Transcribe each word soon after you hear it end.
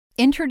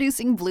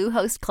Introducing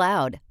Bluehost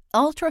Cloud,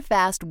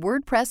 ultra-fast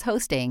WordPress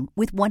hosting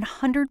with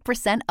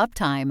 100%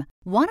 uptime.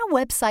 Want a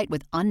website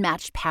with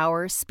unmatched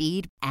power,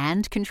 speed,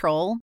 and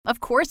control? Of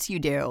course you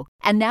do.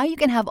 And now you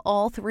can have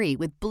all three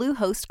with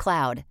Bluehost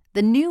Cloud,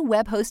 the new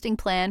web hosting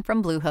plan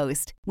from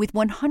Bluehost. With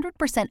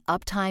 100%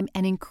 uptime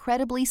and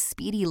incredibly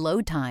speedy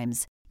load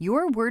times,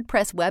 your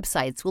WordPress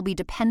websites will be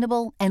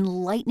dependable and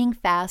lightning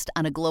fast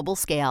on a global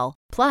scale.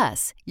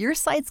 Plus, your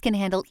sites can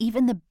handle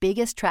even the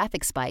biggest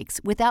traffic spikes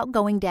without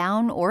going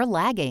down or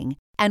lagging.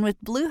 And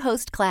with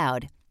Bluehost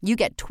Cloud, you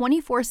get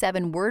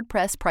 24/7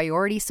 WordPress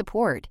priority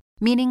support,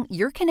 meaning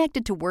you're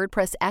connected to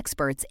WordPress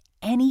experts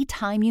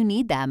anytime you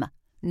need them.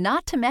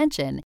 Not to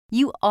mention,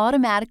 you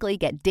automatically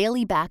get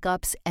daily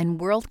backups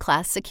and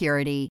world-class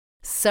security.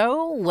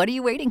 So, what are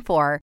you waiting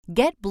for?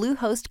 Get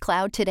Bluehost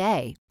Cloud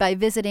today by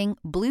visiting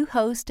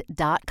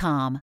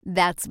Bluehost.com.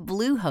 That's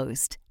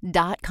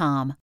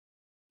Bluehost.com.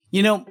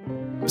 You know,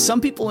 some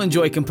people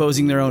enjoy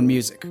composing their own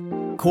music,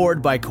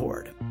 chord by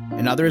chord,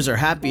 and others are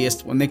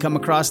happiest when they come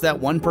across that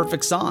one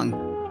perfect song.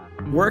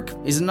 Work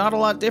is not a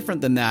lot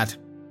different than that.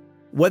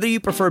 Whether you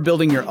prefer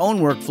building your own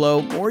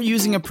workflow or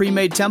using a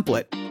pre-made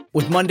template,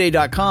 with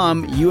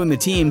Monday.com, you and the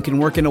team can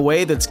work in a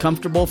way that's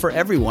comfortable for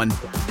everyone.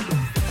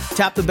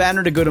 Tap the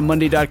banner to go to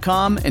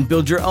Monday.com and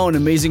build your own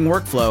amazing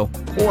workflow,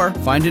 or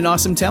find an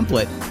awesome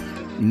template.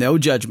 No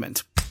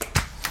judgment.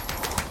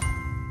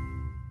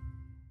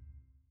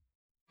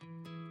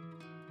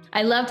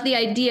 I loved the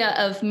idea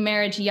of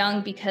marriage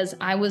young because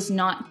I was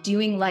not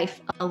doing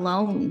life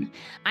alone.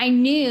 I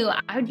knew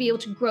I would be able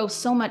to grow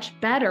so much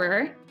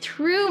better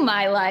through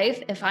my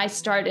life if I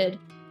started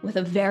with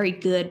a very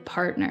good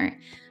partner.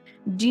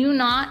 Do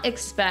not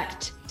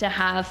expect to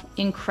have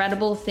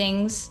incredible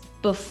things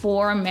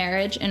before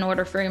marriage in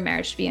order for your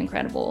marriage to be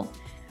incredible.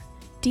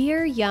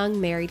 Dear young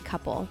married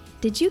couple,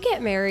 did you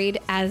get married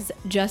as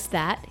just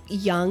that,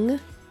 young?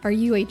 Are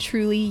you a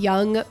truly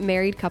young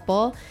married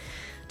couple?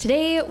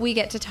 Today, we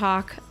get to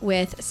talk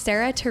with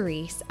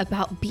Therese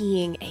about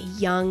being a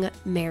young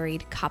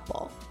married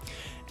couple.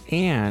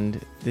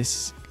 And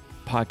this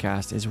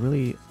podcast is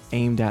really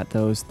aimed at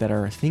those that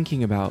are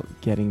thinking about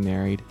getting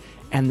married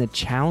and the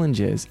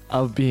challenges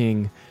of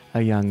being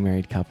a young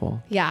married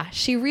couple. Yeah,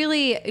 she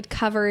really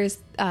covers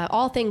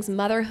all things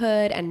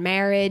motherhood and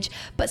marriage,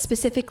 but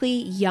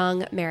specifically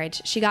young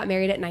marriage. She got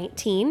married at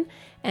 19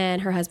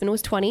 and her husband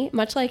was 20,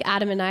 much like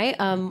Adam and I.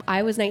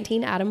 I was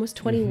 19, Adam was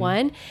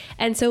 21. Mm-hmm.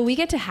 And so we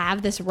get to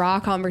have this raw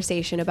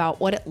conversation about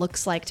what it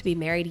looks like to be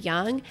married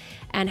young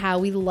and how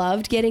we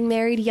loved getting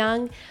married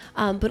young,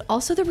 but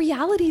also the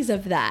realities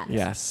of that.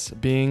 Yes,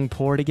 being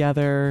poor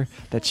together,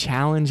 the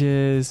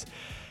challenges,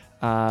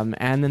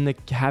 and then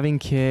having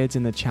kids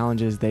and the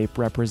challenges they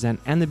represent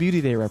and the beauty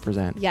they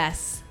represent.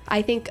 Yes.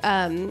 I think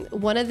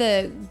one of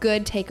the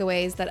good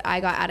takeaways that I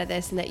got out of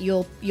this and that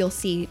you'll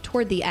see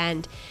toward the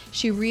end,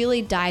 she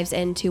really dives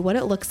into what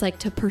it looks like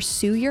to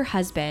pursue your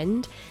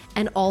husband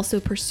and also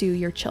pursue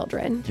your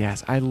children.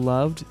 Yes, I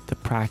loved the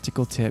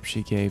practical tip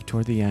she gave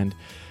toward the end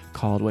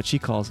called what she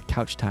calls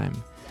couch time.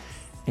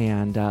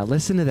 And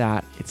listen to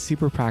that. It's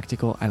super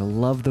practical. I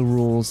love the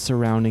rules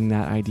surrounding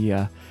that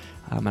idea.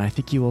 And I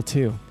think you will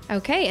too.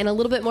 Okay, and a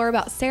little bit more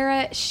about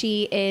Sarah.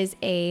 She is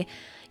a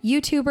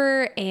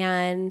YouTuber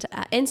and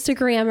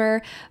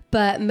Instagrammer,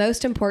 but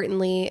most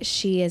importantly,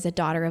 she is a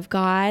daughter of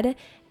God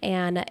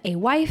and a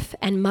wife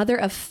and mother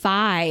of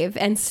 5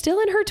 and still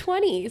in her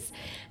 20s.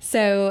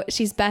 So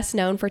she's best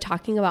known for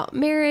talking about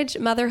marriage,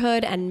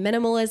 motherhood, and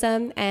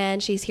minimalism,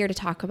 and she's here to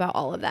talk about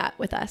all of that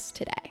with us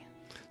today.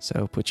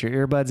 So put your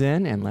earbuds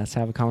in and let's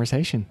have a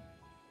conversation.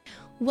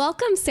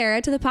 Welcome,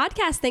 Sarah, to the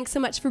podcast. Thanks so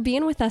much for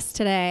being with us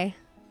today.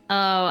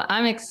 Oh,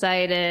 I'm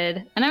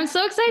excited. And I'm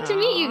so excited to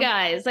meet you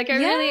guys. Like, I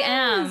really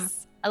am.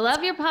 I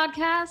love your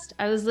podcast.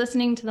 I was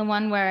listening to the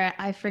one where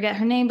I forget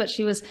her name, but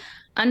she was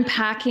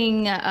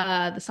unpacking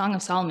the Song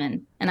of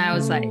Solomon. And I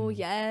was like, oh,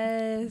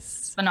 yes.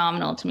 It's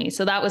phenomenal to me.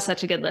 So that was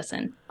such a good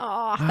listen.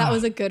 Oh, that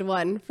was a good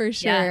one for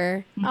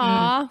sure. Yeah.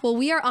 Mm-hmm. Well,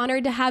 we are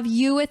honored to have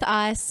you with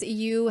us.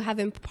 You have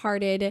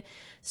imparted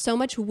so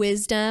much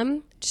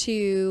wisdom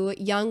to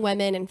young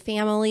women and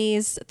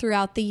families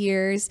throughout the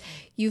years.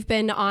 You've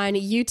been on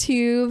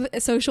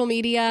YouTube, social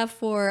media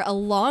for a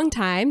long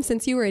time,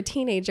 since you were a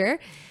teenager,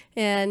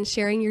 and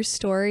sharing your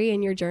story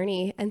and your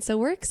journey. And so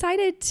we're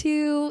excited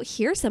to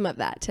hear some of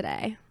that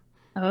today.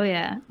 Oh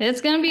yeah,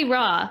 it's going to be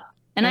raw.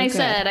 And I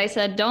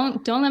said,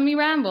 don't let me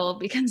ramble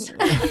because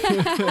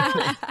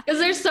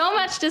there's so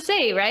much to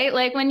say, right?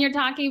 Like when you're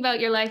talking about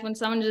your life, when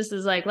someone just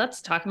is like,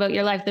 let's talk about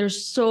your life,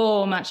 there's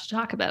so much to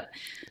talk about.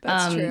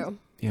 That's true.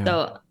 Yeah.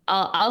 So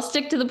I'll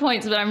stick to the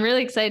points, but I'm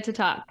really excited to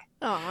talk.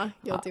 Aw,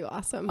 you'll do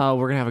awesome. Oh,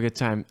 we're going to have a good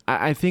time.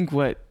 I think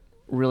what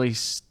really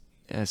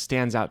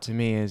stands out to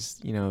me is,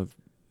 you know,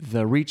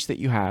 the reach that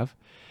you have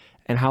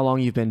and how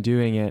long you've been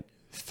doing it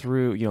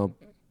through, you know,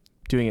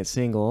 doing it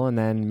single and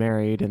then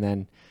married and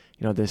then,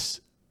 you know, this,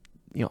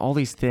 you know, all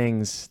these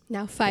things.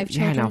 Now 5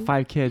 children. Yeah, now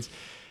 5 kids.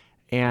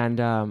 And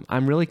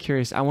I'm really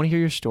curious. I want to hear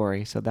your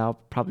story. So that'll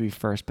probably be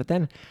first. But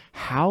then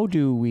how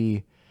do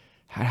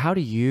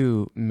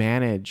you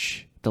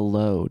manage the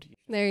load.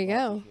 There you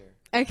go.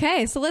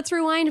 Okay, so let's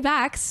rewind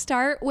back.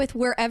 Start with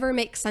wherever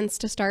makes sense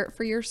to start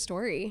for your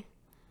story.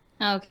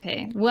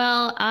 Okay.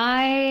 Well,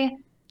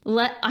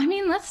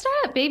 let's start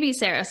at baby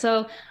Sarah.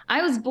 So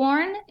I was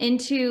born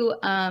into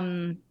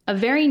a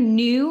very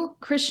new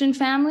Christian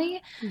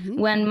family.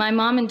 When my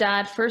mom and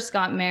dad first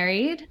got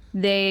married,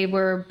 they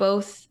were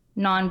both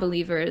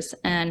non-believers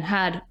and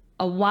had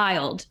a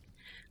wild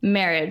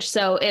marriage.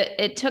 So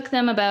it took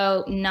them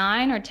about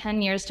 9 or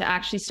 10 years to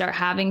actually start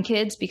having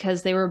kids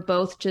because they were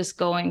both just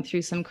going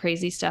through some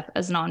crazy stuff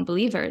as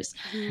non-believers.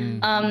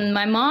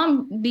 My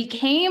mom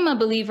became a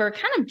believer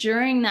kind of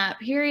during that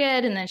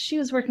period. And then she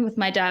was working with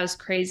my dad. It was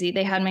crazy.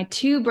 They had my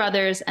 2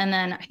 brothers. And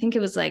then I think it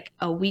was like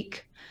a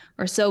week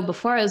or so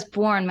before I was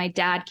born, my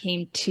dad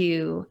came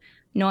to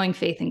knowing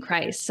faith in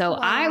Christ. So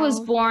I was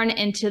born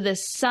into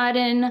this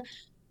sudden,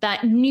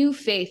 that new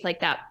faith, like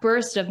that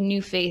burst of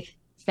new faith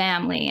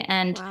family.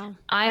 And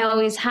I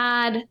always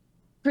had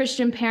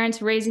Christian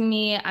parents raising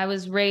me. I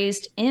was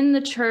raised in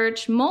the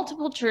church,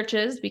 multiple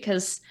churches,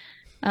 because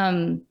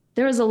there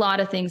was a lot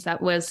of things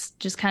that was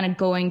just kind of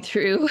going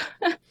through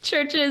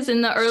churches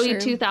in the early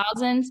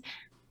 2000s.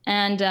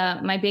 And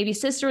my baby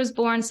sister was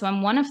born. So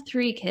I'm one of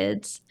 3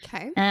 kids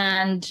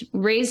and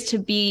raised to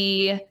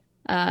be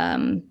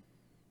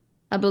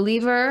a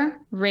believer,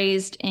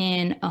 raised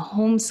in a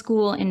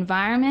homeschool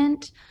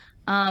environment,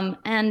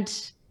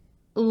 and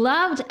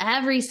loved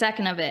every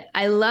second of it.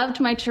 I loved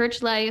my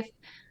church life.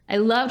 I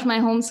loved my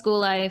homeschool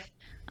life.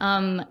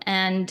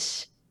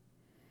 And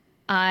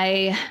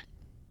I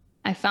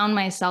found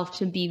myself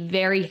to be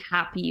very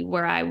happy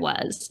where I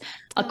was.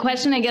 A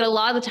question I get a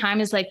lot of the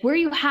time is like, were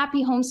you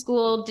happy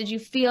homeschooled? Did you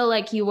feel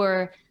like you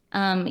were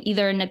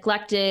either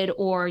neglected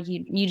or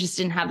you just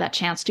didn't have that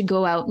chance to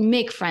go out and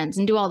make friends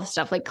and do all the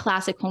stuff, like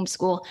classic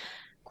homeschool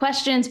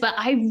questions? But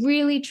I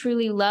really,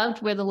 truly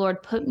loved where the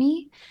Lord put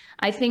me.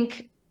 I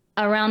think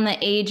around the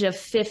age of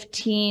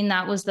 15,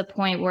 that was the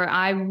point where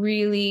I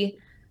really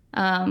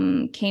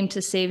came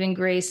to saving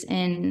grace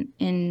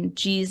in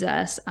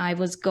Jesus. I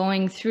was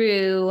going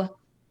through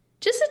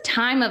just a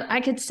time of,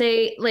 I could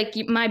say, like,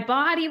 my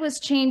body was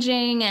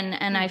changing,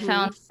 and I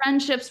found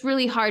friendships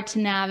really hard to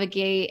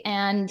navigate.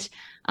 And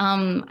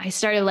I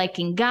started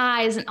liking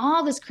guys, and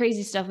all this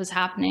crazy stuff was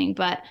happening.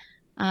 But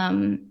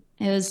it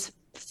was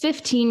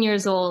 15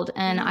 years old,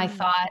 and I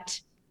thought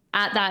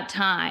at that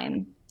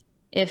time,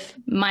 if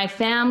my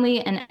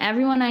family and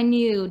everyone I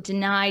knew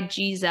denied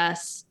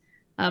Jesus,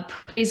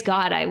 praise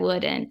God, I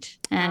wouldn't.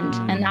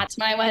 And that's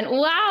when I went,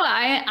 wow,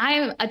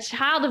 I'm a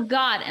child of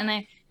God.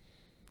 And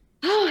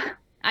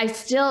I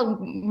still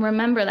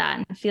remember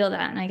that and feel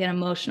that, and I get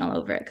emotional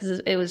over it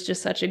because it was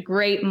just such a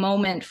great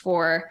moment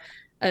for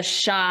a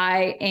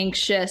shy,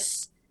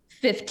 anxious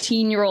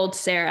 15-year-old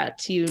Sarah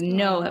to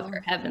know of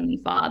her Heavenly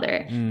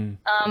Father.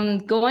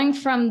 Going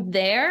from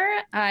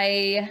there,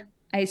 I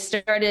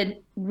started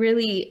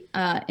really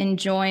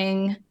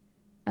enjoying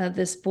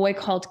this boy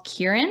called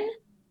Kieran.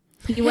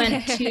 He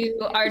went to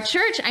our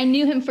church. I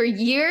knew him for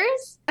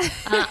years.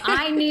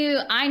 I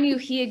knew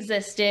he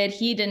existed.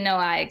 He didn't know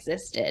I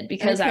existed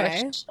because I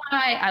was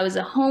shy. I was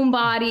a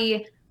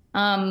homebody.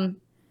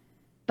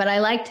 But I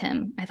liked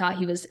him. I thought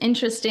he was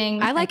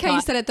interesting. I like how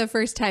you said it the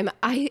first time.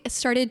 I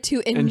started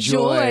to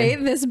enjoy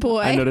this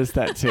boy. I noticed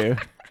that too.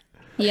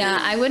 Yeah,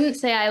 I wouldn't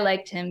say I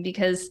liked him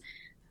because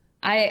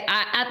I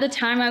at the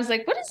time I was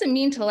like, what does it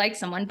mean to like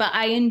someone? But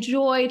I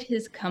enjoyed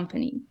his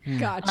company.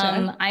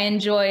 Gotcha. I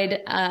enjoyed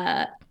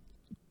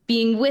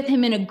being with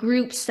him in a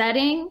group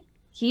setting.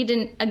 He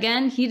didn't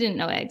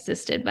know I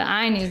existed, but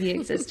I knew he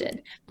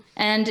existed.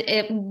 And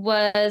it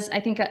was, I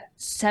think, at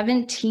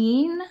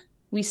 17,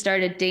 we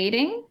started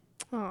dating.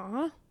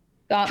 Aww.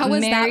 How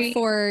was that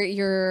for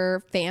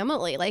your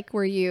family? Like,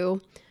 were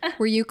you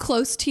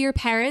close to your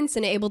parents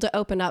and able to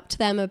open up to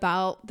them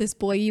about this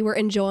boy you were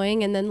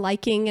enjoying and then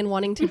liking and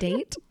wanting to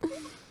date?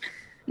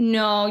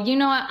 No,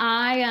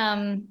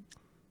 I'm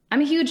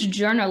a huge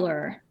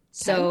journaler.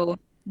 So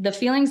the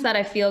feelings that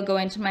I feel go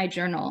into my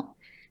journal.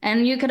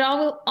 And you could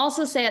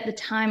also say at the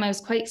time I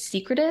was quite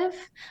secretive.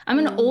 I'm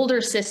an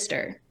older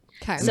sister.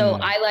 So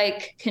I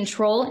like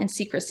control and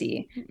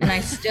secrecy, and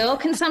I still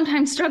can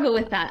sometimes struggle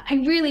with that. I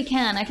really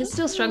can. I can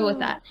still struggle with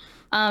that.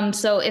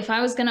 So if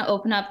I was going to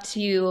open up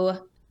to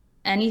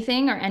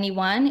anything or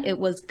anyone, it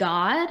was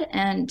God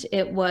and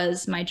it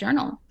was my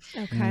journal.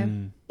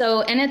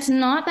 So, and it's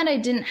not that I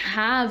didn't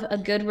have a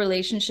good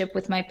relationship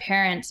with my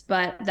parents,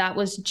 but that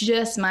was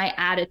just my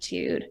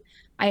attitude.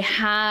 I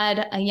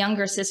had a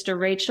younger sister,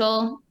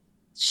 Rachel.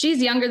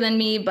 She's younger than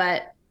me,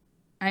 but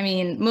I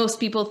mean, most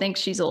people think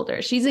she's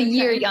older. She's a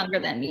year younger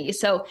than me.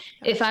 So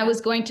if I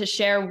was going to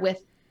share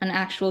with an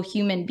actual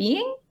human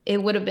being,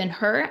 it would have been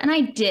her. And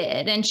I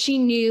did. And she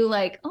knew,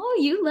 like, oh,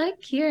 you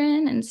like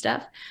Kieran and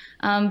stuff.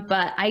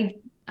 But I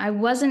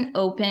wasn't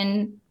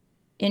open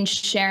in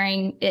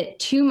sharing it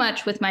too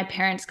much with my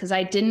parents because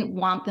I didn't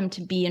want them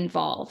to be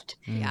involved.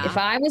 If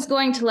I was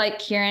going to like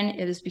Kieran,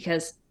 it was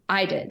because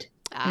I did.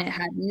 And it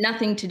had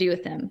nothing to do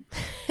with him.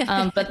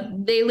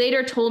 But they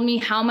later told me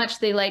how much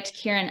they liked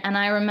Kieran. And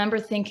I remember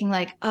thinking,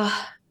 like,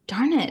 oh,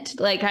 darn it.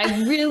 Like,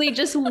 I really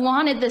just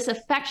wanted this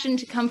affection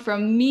to come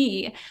from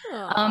me.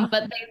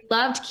 But they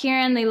loved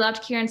Kieran. They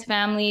loved Kieran's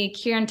family.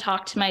 Kieran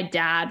talked to my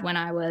dad when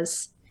I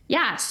was,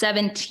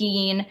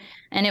 17.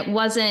 And it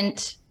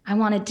wasn't, I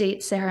want to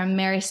date Sarah,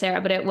 marry Sarah,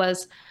 but it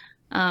was,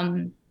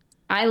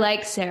 I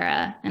like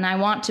Sarah and I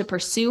want to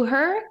pursue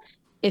her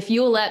if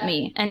you'll let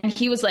me. And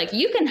he was like,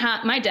 you can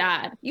have my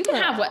dad, you can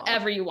have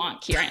whatever you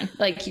want, Kieran.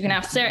 Like, you can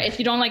have Sarah. If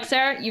you don't like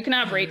Sarah, you can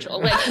have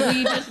Rachel. Like,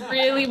 we just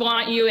really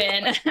want you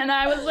in. And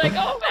I was like,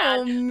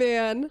 oh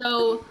man.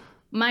 So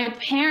my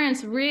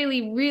parents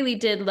really, really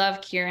did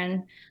love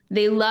Kieran.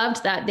 They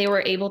loved that they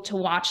were able to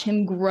watch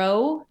him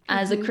grow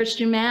as a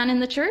Christian man in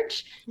the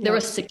church. There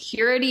was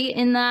security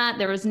in that.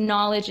 There was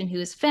knowledge in who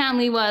his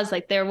family was.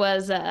 Like, there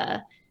was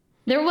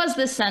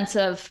this sense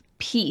of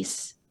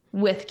peace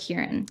with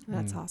Kieran.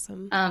 That's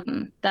awesome.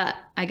 That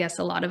I guess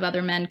a lot of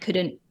other men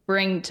couldn't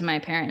bring to my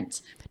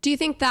parents. Do you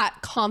think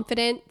that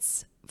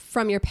confidence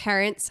from your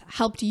parents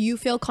helped you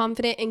feel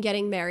confident in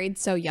getting married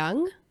so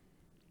young?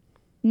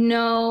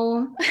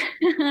 No.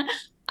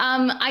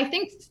 I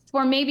think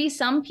for maybe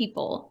some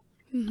people,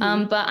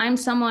 but I'm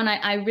someone,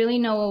 I really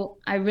know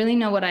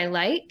what I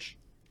like.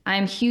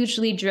 I'm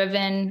hugely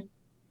driven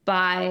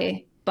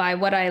by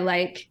what I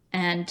like,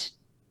 and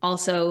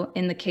also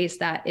in the case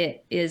that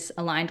it is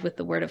aligned with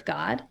the word of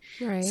God.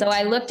 Right. So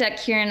I looked at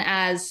Kieran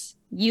as,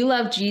 you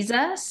love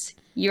Jesus.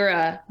 You're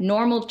a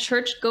normal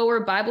churchgoer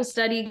Bible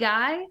study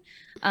guy.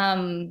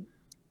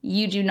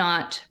 You do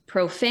not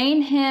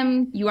profane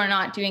him. You are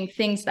not doing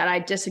things that I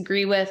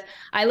disagree with.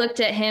 I looked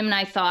at him and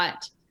I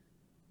thought,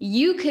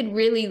 you could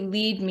really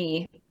lead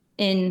me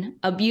in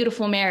a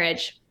beautiful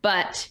marriage,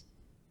 but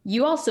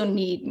you also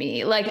need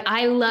me. Like,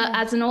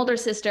 as an older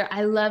sister,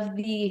 I love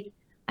the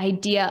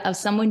idea of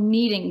someone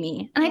needing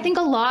me. And I think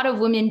a lot of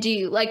women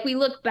do. Like, we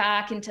look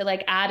back into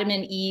like Adam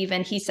and Eve,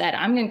 and he said,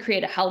 I'm going to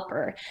create a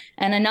helper.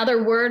 And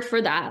another word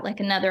for that, like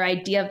another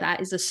idea of that,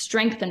 is a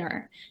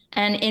strengthener.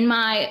 And in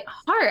my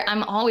heart,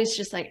 I'm always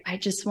just like, I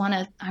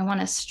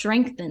want to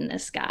strengthen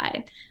this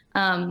guy.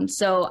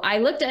 So I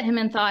looked at him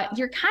and thought,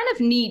 you're kind of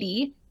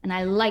needy, and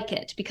I like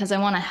it because I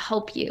want to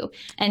help you.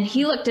 And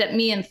he looked at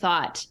me and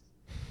thought,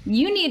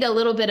 you need a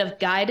little bit of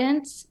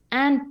guidance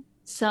and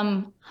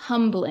some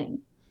humbling.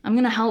 I'm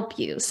going to help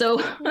you. So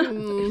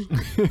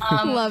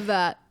love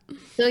that.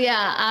 So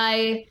yeah,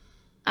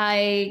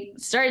 I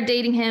started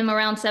dating him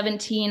around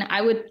 17.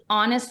 I would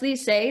honestly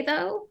say,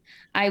 though,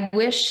 I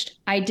wished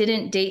I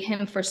didn't date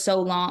him for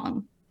so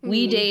long.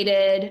 We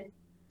dated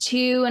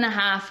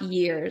 2.5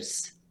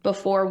 years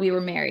before we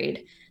were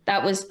married.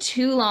 That was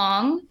too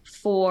long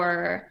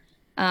for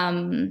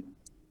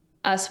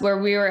us, where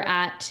we were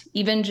at,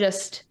 even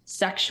just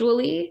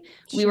sexually.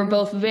 We were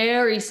both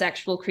very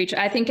sexual creatures.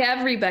 I think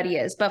everybody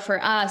is, but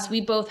for us,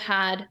 we both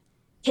had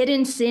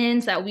hidden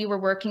sins that we were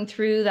working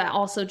through that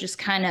also just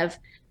kind of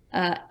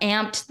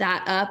amped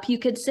that up, you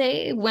could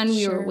say, when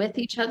we were with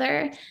each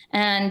other.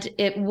 And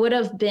it would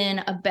have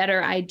been a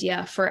better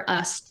idea for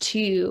us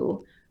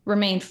to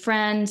remain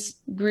friends,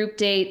 group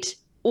date,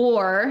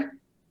 or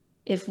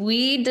if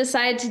we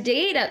decide to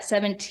date at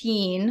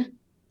 17,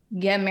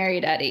 get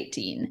married at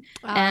 18.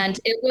 And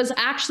it was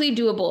actually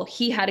doable.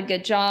 He had a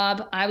good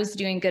job. I was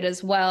doing good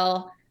as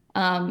well.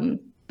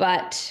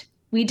 But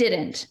we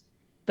didn't.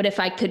 But if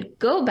I could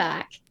go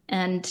back,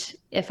 and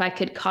if I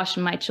could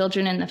caution my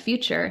children in the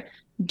future,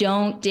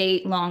 don't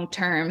date long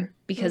term,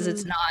 because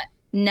it's not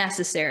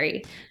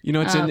necessary. You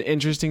know, it's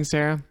interesting,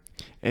 Sarah,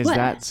 is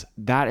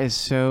that is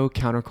so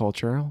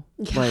countercultural.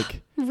 Yeah,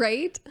 like,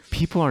 right?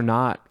 People are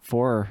not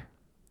for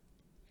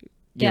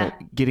you know,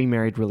 getting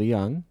married really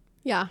young.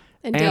 Yeah.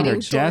 And they're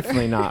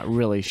definitely not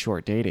really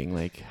short dating.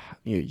 Like,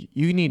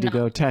 you need to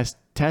go test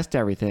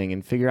everything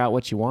and figure out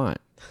what you want.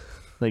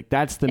 Like,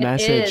 that's the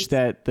message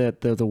that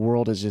the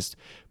world is just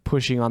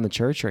pushing on the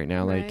church right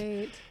now. Like,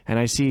 and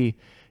I see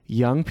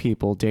young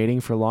people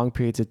dating for long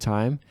periods of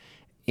time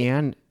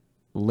and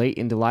late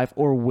into life,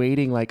 or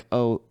waiting like,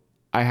 oh,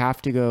 I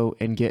have to go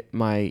and get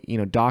my,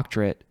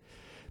 doctorate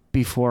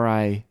before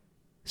I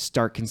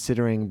start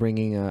considering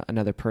bringing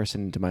another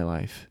person into my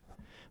life.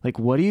 Like,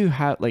 what do you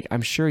have? Like,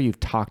 I'm sure you've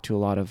talked to a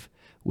lot of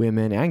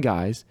women and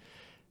guys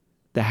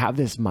that have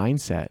this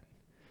mindset.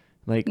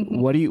 Like,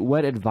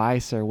 what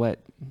advice or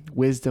what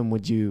wisdom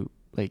would you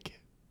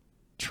like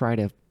try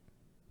to,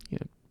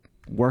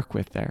 work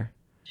with there?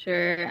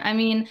 Sure. I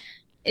mean,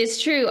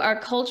 it's true. Our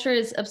culture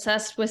is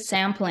obsessed with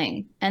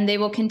sampling, and they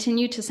will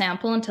continue to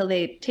sample until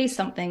they taste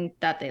something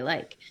that they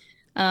like.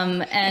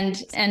 And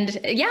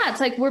yeah, it's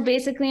like, we're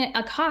basically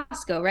a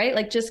Costco, right?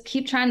 Like, just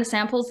keep trying the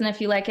samples, and if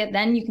you like it,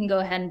 then you can go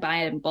ahead and buy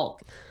it in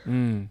bulk.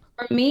 For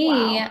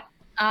me,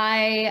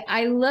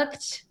 I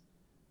looked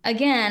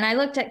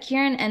at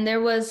Kieran, and there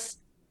was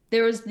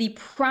the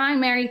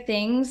primary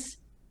things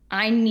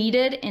I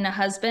needed in a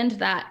husband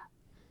that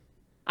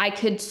I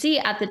could see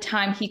at the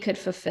time he could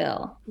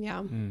fulfill.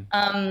 Yeah.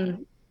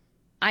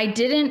 I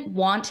didn't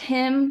want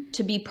him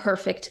to be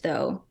perfect,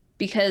 though,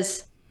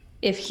 because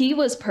if he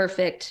was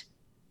perfect,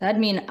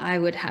 that'd mean I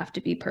would have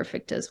to be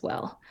perfect as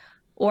well.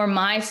 or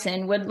my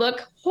sin would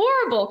look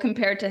horrible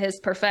compared to his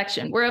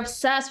perfection. We're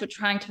obsessed with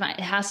trying to find,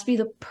 it has to be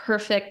the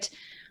perfect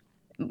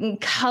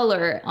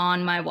color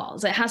on my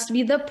walls. It has to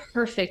be the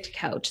perfect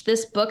couch.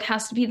 This book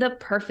has to be the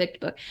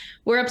perfect book.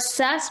 We're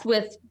obsessed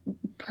with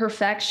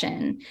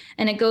perfection,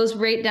 and it goes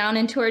right down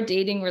into our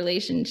dating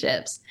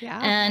relationships. Yeah.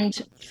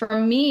 And for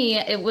me,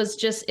 it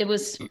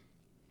was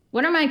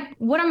what are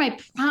my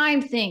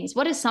prime things?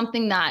 What is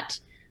something that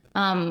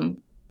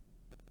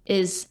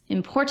is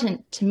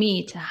important to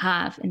me to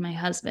have in my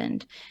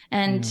husband?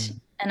 And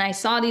I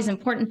saw these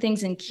important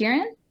things in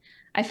Kieran.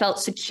 I felt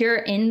secure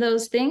in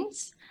those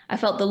things. I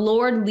felt the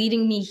Lord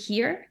leading me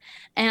here.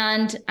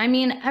 And I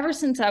mean, ever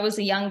since I was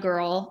a young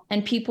girl,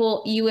 and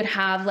you would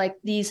have like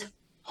these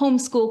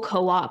homeschool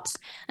co-ops.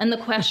 And the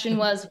question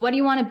was, what do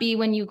you want to be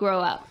when you grow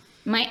up?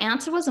 My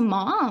answer was a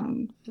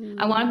mom.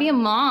 I want to be a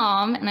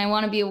mom, and I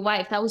want to be a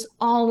wife. That was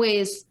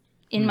always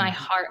in my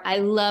heart. I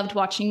loved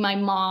watching my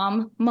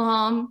mom,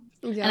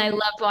 and I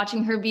loved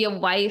watching her be a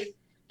wife.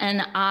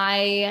 And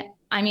I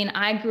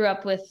grew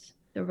up with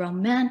the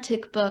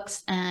romantic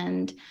books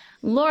and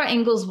Laura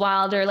Ingalls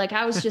Wilder. Like,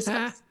 I was just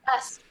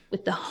obsessed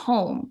with the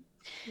home.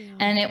 Yeah.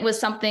 And it was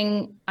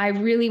something I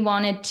really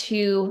wanted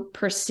to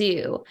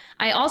pursue.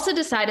 I also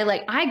decided,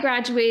 like, I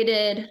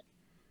graduated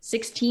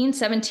 16,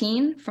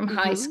 17 from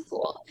high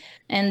school.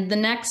 And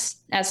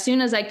as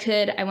soon as I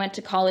could, I went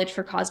to college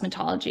for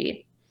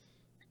cosmetology.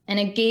 And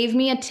it gave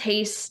me a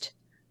taste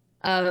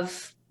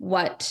of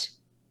what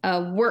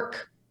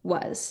work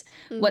was,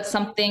 what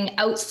something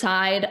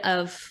outside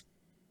of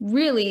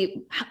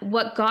really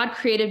what God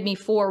created me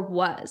for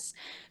was.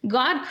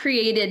 God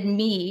created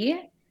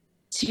me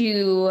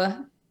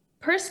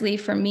personally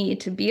for me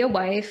to be a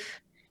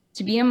wife,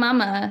 to be a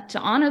mama, to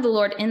honor the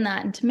Lord in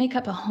that, and to make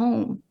up a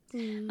home.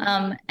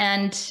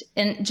 And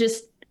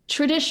just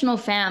traditional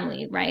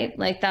family, right?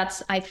 Like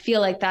I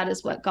feel like that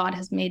is what God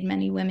has made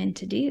many women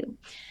to do.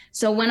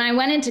 So when I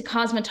went into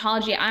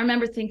cosmetology, I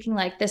remember thinking,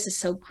 like, this is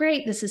so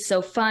great, this is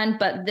so fun,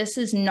 but this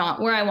is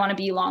not where I want to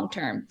be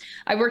long-term.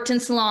 I worked in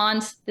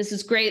salons. This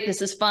is great,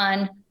 this is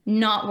fun,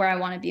 not where I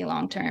want to be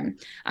long-term.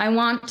 I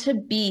want to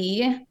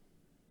be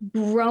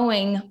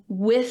growing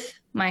with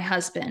my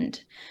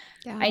husband.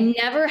 Yeah. I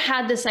never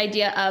had this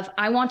idea of,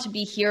 I want to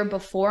be here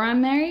before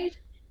I'm married.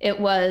 It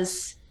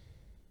was,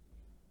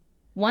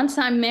 once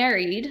I'm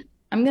married,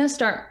 I'm going to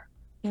start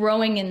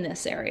growing in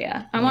this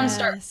area. I want to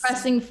start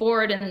pressing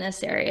forward in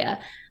this area.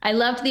 I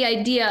loved the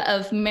idea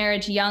of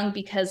marriage young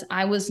because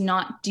I was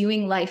not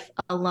doing life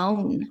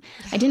alone.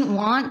 I didn't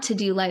want to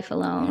do life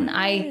alone.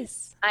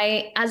 Yes.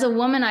 I, as a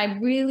woman, I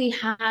really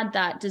had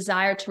that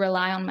desire to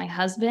rely on my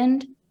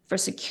husband for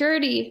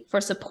security, for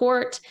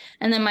support.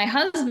 And then my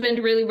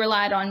husband really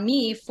relied on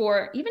me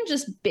for even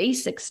just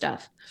basic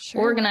stuff,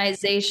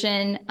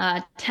 organization,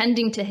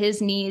 tending to his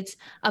needs,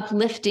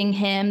 uplifting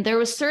him. There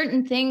were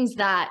certain things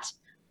that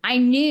I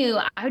knew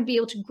I would be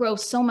able to grow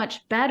so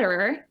much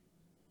better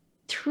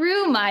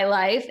through my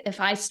life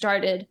if I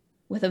started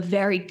with a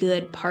very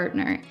good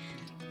partner.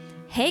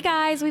 Hey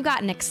guys, we've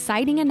got an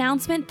exciting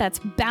announcement that's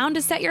bound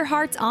to set your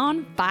hearts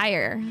on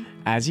fire.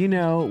 As you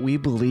know, we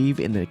believe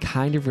in the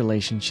kind of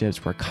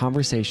relationships where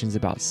conversations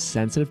about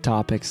sensitive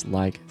topics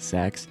like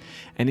sex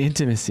and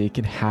intimacy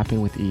can happen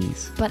with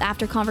ease. But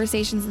after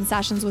conversations and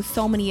sessions with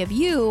so many of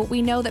you,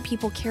 we know that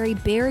people carry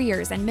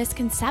barriers and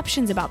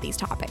misconceptions about these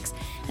topics,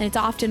 and it's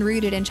often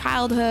rooted in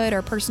childhood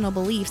or personal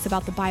beliefs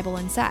about the Bible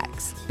and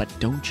sex. But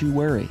don't you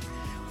worry,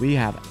 we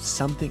have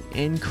something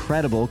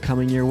incredible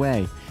coming your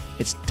way.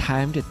 It's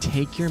time to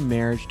take your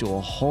marriage to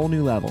a whole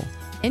new level.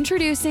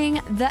 Introducing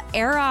the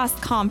Eros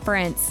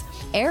Conference.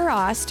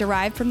 Eros,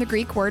 derived from the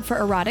Greek word for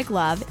erotic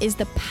love, is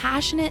the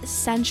passionate,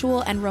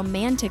 sensual, and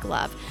romantic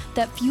love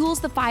that fuels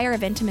the fire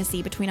of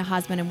intimacy between a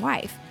husband and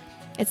wife.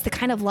 It's the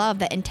kind of love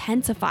that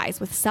intensifies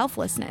with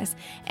selflessness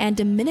and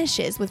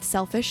diminishes with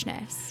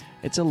selfishness.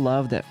 It's a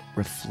love that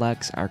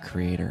reflects our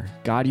Creator.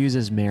 God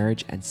uses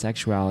marriage and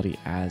sexuality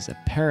as a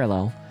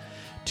parallel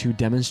to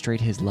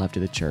demonstrate his love to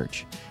the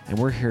church. And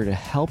we're here to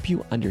help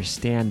you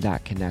understand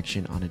that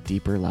connection on a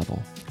deeper level.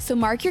 So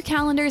mark your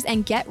calendars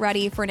and get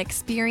ready for an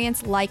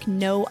experience like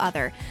no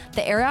other.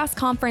 The Eros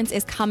Conference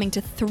is coming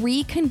to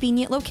 3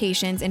 convenient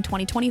locations in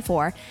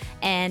 2024,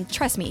 and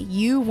trust me,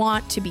 you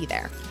want to be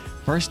there.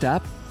 First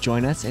up,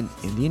 join us in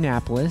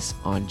Indianapolis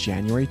on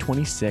January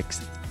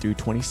 26th through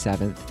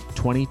 27th,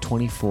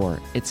 2024.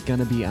 It's going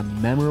to be a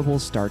memorable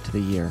start to the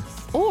year.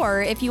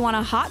 Or if you want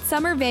a hot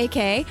summer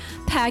vacay,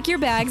 pack your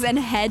bags and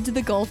head to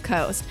the Gulf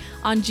Coast.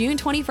 On June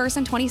 21st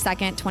and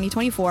 22nd,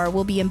 2024,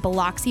 we'll be in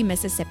Biloxi,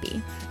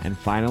 Mississippi. And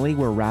finally,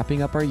 we're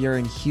wrapping up our year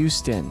in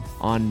Houston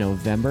on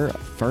November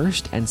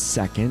 1st and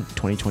 2nd,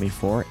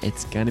 2024.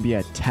 It's going to be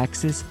a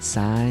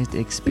Texas-sized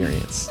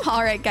experience.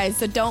 All right, guys,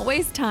 so don't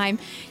waste time.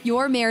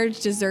 Your marriage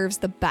deserves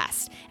the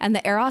best, and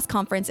the Eros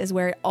Conference is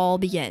where it all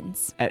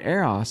begins. At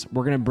Eros,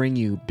 we're going to bring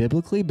you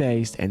biblically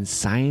based and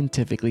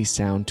scientifically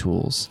sound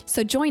tools.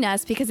 So join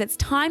us because it's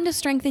time to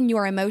strengthen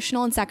your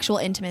emotional and sexual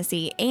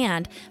intimacy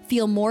and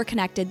feel more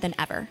connected than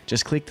ever.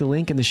 Just click the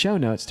link in the show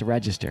notes to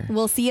register.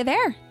 We'll see you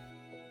there.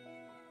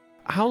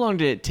 How long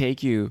did it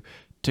take you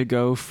to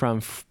go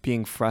from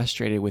being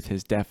frustrated with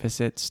his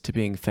deficits to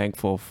being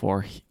thankful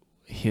for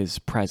his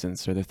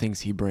presence or the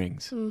things he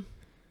brings?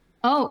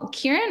 Oh,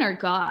 Kieran or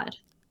God?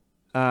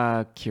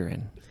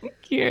 Kieran.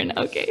 Kieran,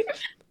 okay.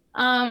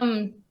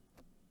 I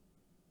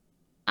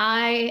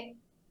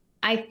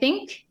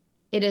think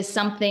it is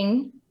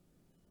something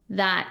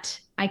that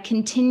I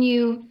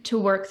continue to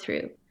work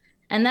through.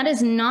 And that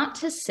is not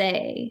to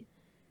say,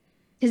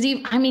 because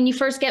you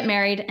first get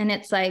married and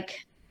it's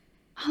like,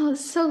 oh,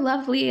 it's so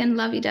lovely and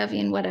lovey-dovey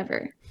and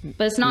whatever.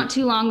 But it's not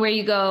too long where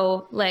you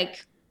go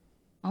like,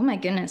 oh my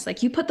goodness,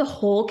 like you put the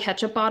whole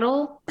ketchup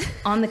bottle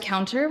on the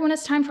counter when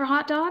it's time for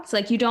hot dogs.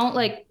 Like you don't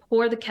like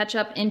pour the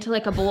ketchup into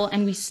like a bowl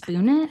and we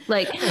spoon it.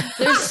 Like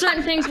there's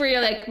certain things where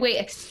you're like, wait,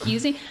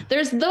 excuse me.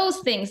 There's those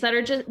things that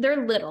are just,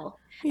 they're little.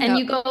 Yep. And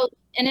you go,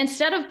 and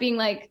instead of being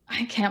like,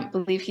 I can't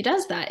believe he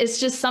does that, it's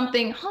just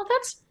something, oh,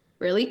 that's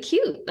really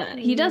cute that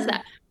he does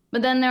that.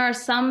 But then there are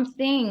some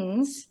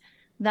things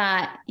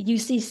that you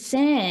see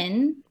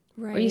sin,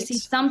 right, or you see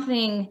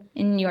something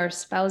in your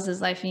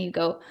spouse's life and you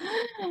go,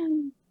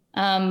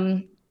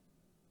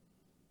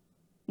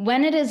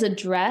 when it is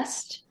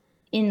addressed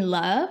in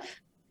love,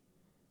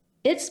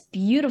 it's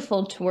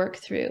beautiful to work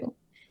through.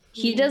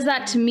 He does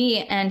that to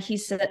me and he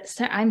said,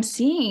 I'm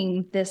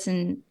seeing this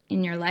in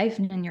your life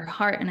and in your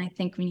heart. And I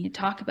think we need to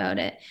talk about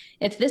it.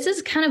 If this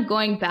is kind of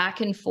going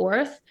back and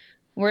forth,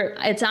 where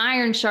it's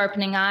iron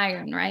sharpening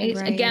iron, right?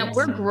 Again,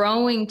 we're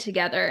growing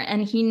together.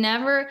 And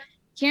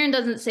Kieran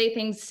doesn't say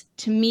things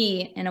to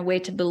me in a way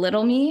to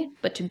belittle me,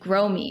 but to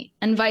grow me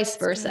and vice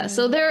versa.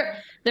 So there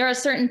are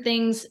certain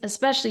things,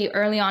 especially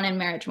early on in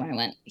marriage, when I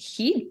went,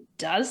 he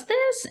does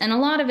this? And a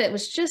lot of it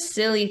was just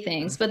silly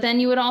things. But then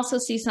you would also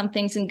see some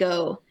things and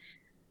go,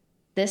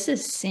 this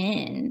is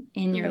sin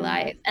in your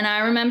life. And I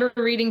remember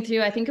reading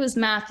through, I think it was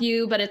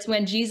Matthew, but it's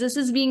when Jesus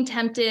is being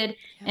tempted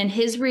and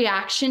his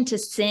reaction to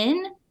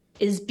sin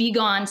is "Be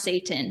gone,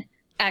 Satan!" !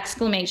 Yes.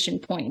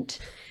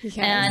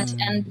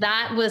 And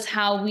that was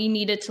how we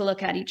needed to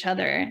look at each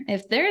other.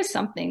 If there is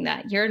something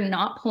that you're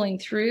not pulling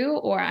through,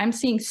 or I'm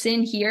seeing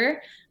sin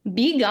here,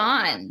 be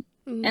gone.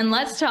 And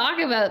let's talk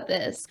about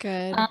this.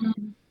 Good.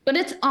 But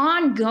it's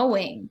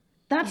ongoing.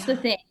 That's the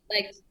thing.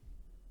 Like,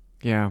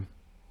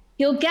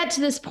 you'll get to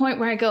this point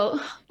where I go,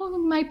 oh,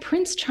 my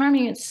Prince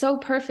Charming, it's so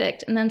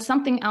perfect. And then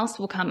something else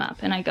will come up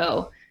and I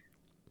go,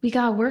 we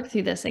got to work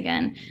through this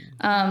again.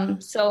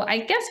 So I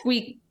guess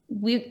we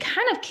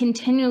kind of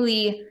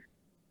continually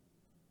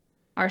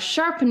are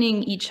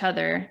sharpening each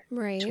other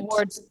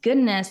towards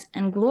goodness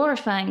and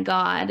glorifying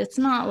God. It's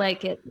not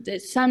like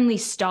it suddenly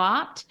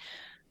stopped,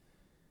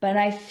 but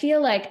I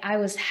feel like I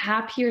was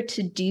happier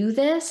to do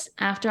this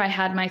after I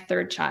had my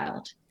third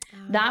child.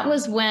 That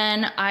was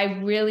when I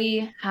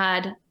really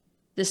had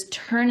this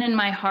turn in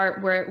my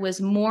heart where it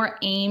was more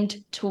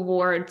aimed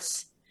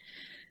towards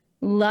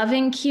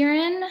loving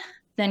Kieran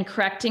than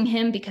correcting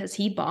him because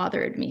he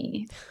bothered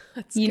me.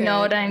 You know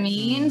what I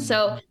mean?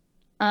 So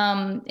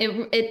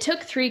it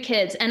took 3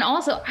 kids. And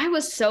also I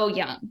was so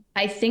young.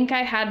 I think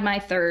I had my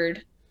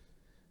third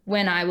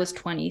when I was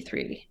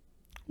 23.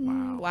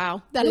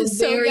 Wow. That is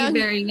so very, young.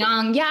 Very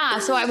young. Yeah.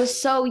 So I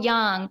was so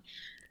young.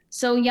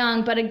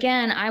 But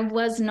again, I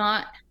was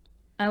not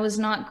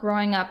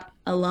growing up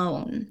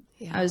alone.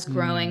 I was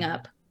growing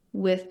up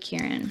with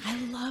Kieran. I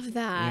love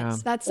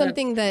that. That's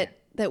something that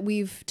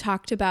we've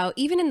talked about,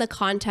 even in the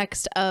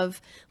context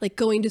of like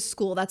going to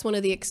school. That's one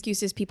of the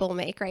excuses people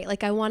make, right?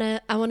 Like I want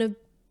to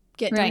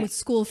get done with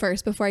school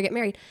first before I get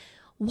married.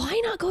 Why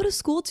not go to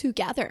school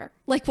together?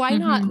 Like why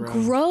not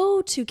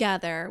grow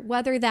together?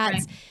 Whether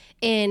that's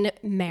in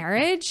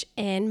marriage,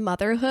 in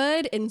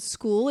motherhood, in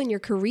school, in your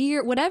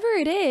career, whatever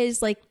it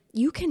is, like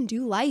you can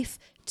do life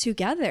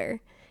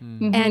together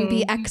and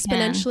be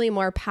exponentially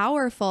more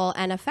powerful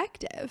and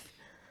effective.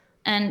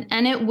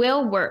 And it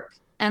will work.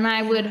 And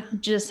I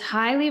would just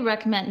highly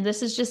recommend,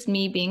 this is just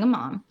me being a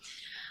mom,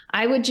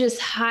 I would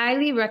just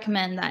highly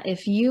recommend that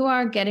if you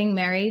are getting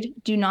married,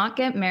 do not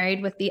get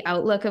married with the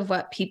outlook of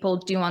what people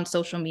do on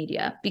social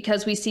media,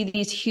 because we see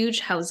these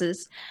huge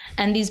houses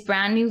and these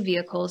brand new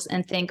vehicles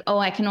and think, oh,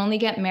 I can only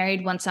get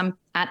married once I'm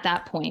at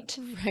that point.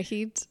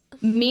 Right.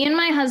 Me and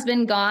my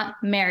husband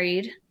got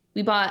married.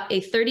 We bought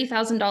a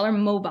 $30,000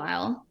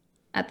 mobile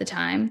at the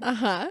time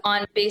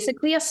on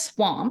basically a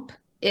swamp.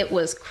 It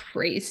was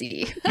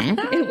crazy.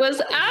 It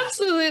was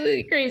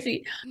absolutely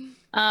crazy.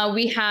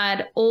 We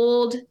had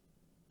old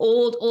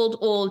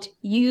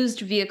used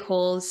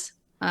vehicles.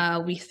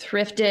 We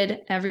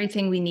thrifted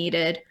everything we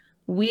needed.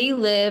 We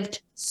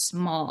lived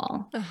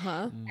small.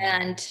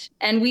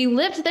 And we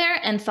lived there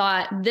and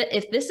thought that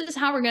if this is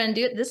how we're going to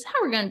do it, this is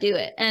how we're going to do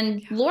it.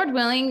 And Lord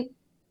willing,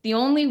 the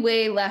only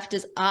way left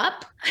is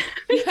up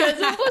because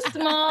it was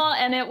small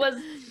and it was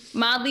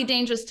mildly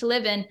dangerous to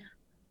live in.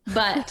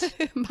 But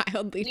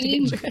mildly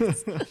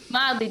dangerous.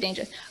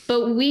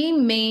 But we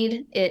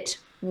made it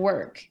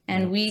work,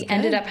 and we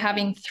ended up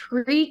having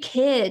 3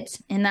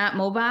 kids in that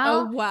mobile.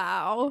 Oh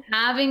wow.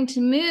 Having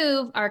to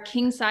move our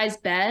queen size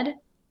bed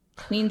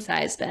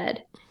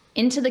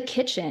into the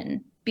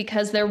kitchen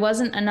because there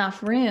wasn't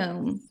enough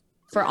room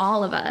for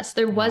all of us.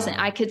 There wasn't,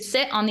 I could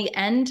sit on the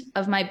end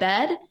of my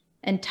bed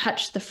and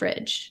touch the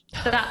fridge.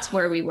 That's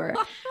where we were.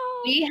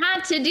 We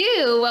had to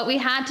do what we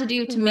had to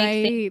do to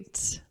make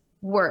things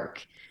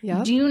work.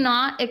 Yep. Do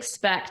not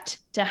expect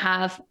to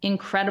have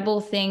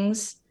incredible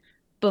things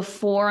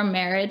before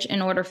marriage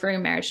in order for your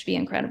marriage to be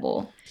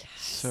incredible.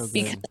 So good.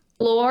 Because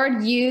the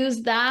Lord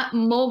used that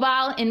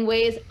mobile in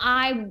ways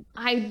I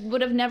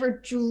would have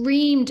never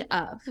dreamed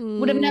of. The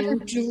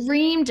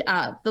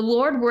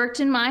Lord worked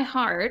in my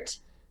heart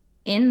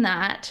in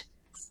that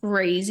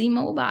crazy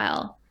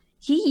mobile.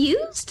 He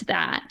used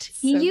that.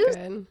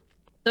 So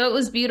it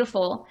was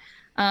beautiful.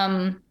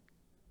 I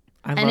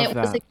love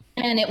that.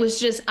 And it was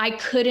just, I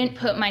couldn't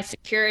put my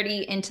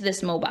security into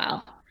this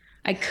mobile.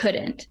 I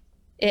couldn't.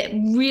 It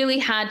really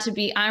had to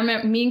be. I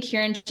remember me and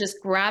Kieran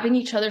just grabbing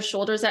each other's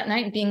shoulders at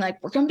night and being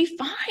like, we're going to be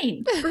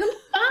fine. We're going to be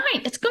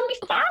fine. It's going to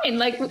be fine.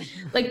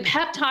 Like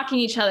pep talking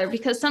each other,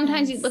 because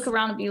sometimes you look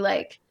around and be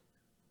like,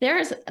 there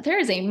is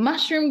a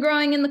mushroom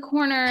growing in the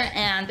corner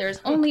and there's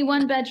only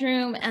one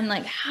bedroom. And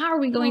like, how are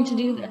we going to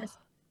do this?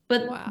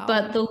 But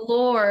the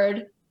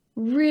Lord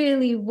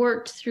really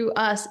worked through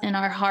us in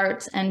our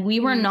hearts, and we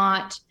were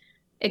not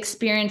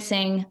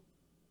experiencing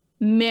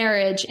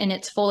marriage in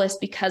its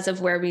fullest because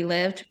of where we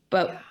lived,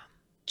 but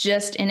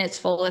just in its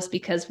fullest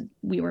because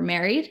we were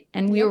married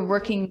and we were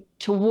working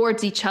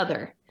towards each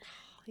other.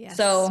 Yes.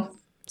 So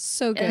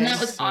good. And that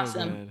was so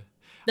awesome. Good.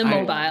 The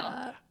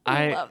mobile.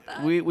 I love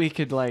that. We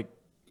could like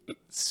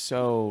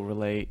so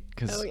relate,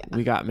 because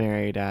we got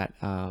married at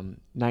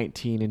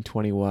 19 and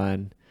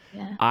 21.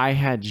 Yeah. I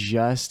had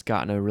just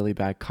gotten a really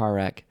bad car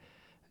wreck,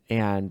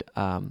 and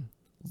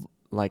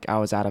like I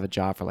was out of a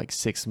job for like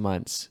 6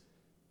 months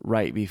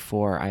right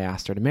before I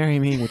asked her to marry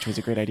me, which was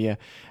a great idea.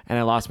 And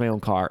I lost my own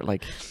car,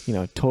 like,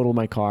 totaled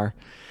my car.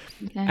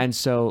 Okay. And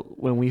so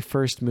when we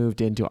first moved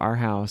into our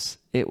house,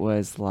 it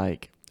was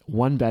like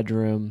 1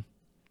 bedroom,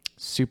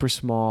 super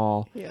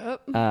small.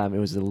 Yep. It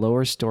was the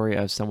lower story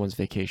of someone's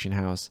vacation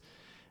house.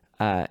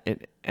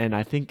 And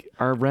I think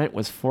our rent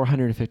was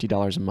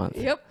 $450 a month.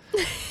 Yep.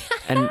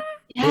 And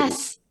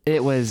yes.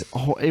 It was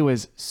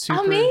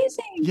super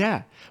amazing.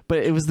 Yeah. But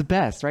it was the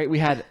best, right? We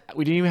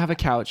didn't even have a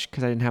couch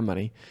because I didn't have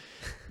money.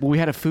 But we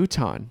had a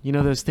futon,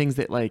 those things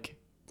that like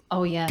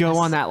go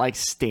on that like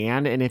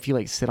stand, and if you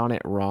like sit on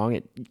it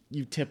wrong,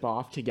 you tip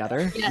off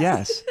together.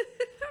 Yes.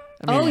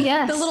 I mean,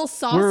 yes. The little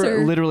saucer.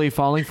 We're literally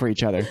falling for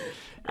each other.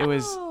 It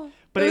was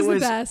the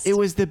best. It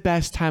was the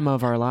best time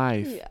of our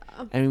life. Yeah.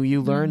 And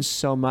you learn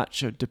so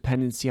much of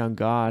dependency on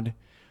God,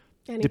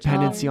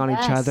 dependency on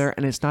each other,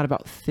 and it's not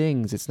about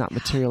things. It's not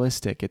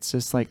materialistic. It's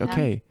just like,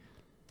 okay,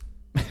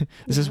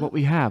 this is what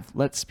we have.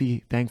 Let's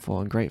be thankful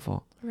and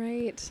grateful.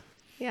 Right.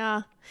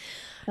 Yeah.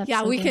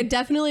 That's we could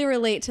definitely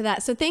relate to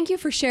that. So thank you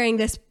for sharing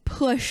this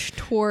push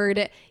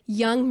toward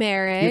young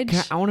marriage.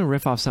 I want to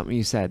riff off something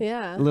you said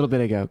a little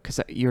bit ago,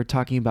 because you're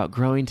talking about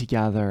growing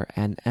together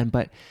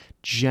but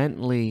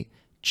gently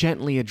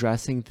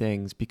addressing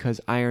things,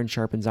 because iron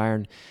sharpens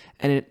iron.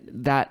 And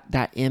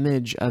that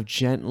image of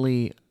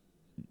gently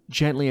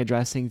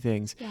addressing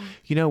things.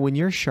 Yeah. When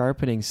you're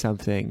sharpening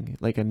something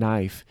like a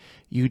knife,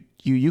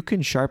 you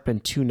can sharpen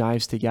 2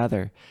 knives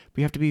together, but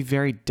you have to be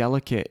very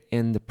delicate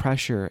in the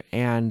pressure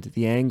and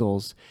the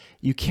angles.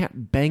 You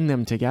can't bang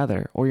them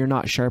together, or you're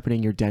not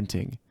sharpening, you're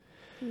denting.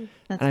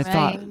 That's and I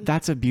thought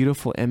that's a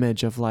beautiful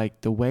image of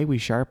like the way we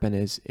sharpen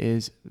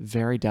is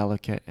very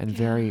delicate and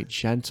very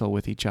gentle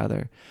with each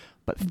other.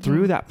 But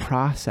through that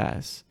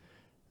process,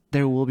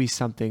 there will be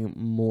something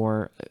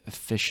more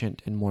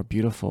efficient and more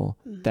beautiful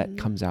that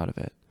comes out of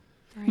it.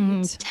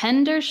 Right.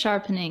 Tender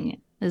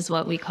sharpening is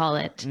what we call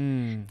it.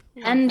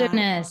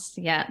 Tenderness.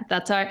 Yeah,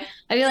 I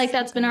feel like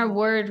that's been our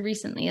word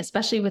recently,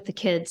 especially with the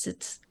kids.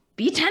 It's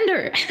be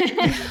tender.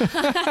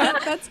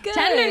 That's good.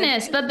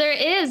 Tenderness. But there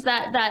is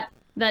that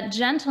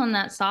gentle and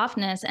that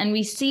softness. And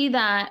we see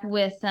that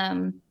with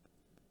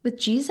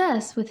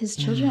Jesus, with his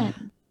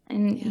children.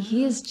 And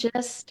he is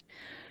just...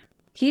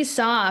 He's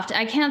soft.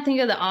 I can't think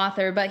of the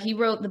author, but he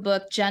wrote the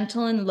book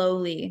Gentle and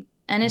Lowly.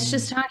 And it's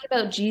just talking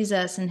about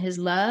Jesus and his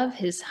love,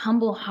 his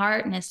humble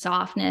heart, and his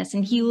softness.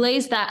 And he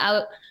lays that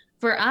out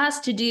for us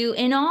to do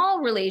in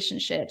all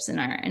relationships, in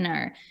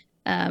our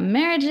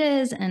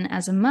marriages, and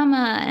as a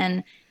mama,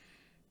 and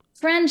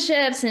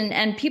friendships,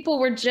 and people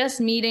we're just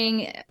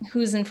meeting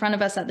who's in front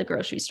of us at the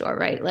grocery store,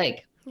 right?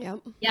 Like,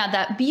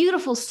 that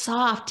beautiful,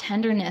 soft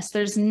tenderness.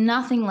 There's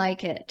nothing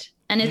like it.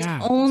 And it's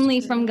only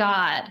from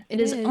God.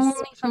 It is only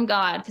from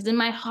God. Because in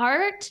my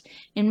heart,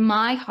 I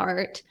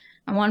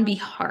want to be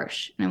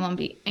harsh, and I want to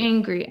be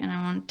angry, and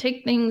I want to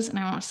take things and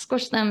I want to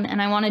squish them,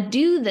 and I want to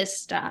do this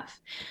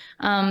stuff.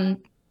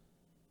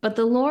 But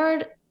the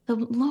Lord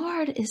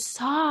is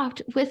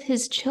soft with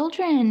his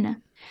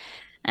children.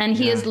 And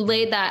he has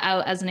laid that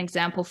out as an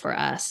example for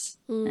us.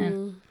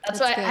 And that's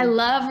why I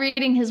love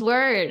reading his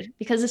word,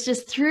 because it's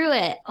just through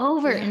it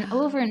over and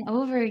over and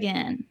over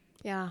again.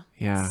 Yeah.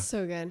 It's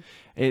so good.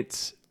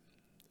 It's,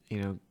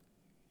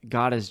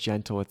 God is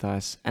gentle with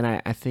us. And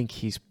I think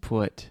he's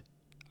put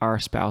our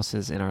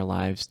spouses in our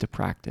lives to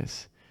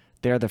practice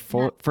they're the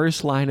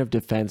first line of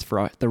defense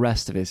for the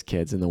rest of his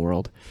kids in the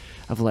world,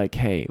 of like,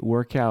 hey,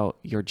 work out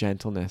your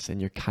gentleness and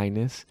your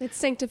kindness. It's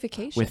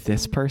sanctification with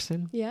this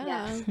person.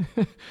 Yeah.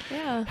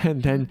 Yeah.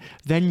 And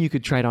then you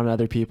could try it on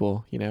other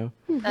people, you know?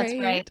 That's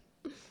right.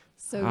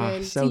 So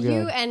good. So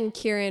you and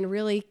Kieran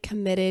really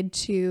committed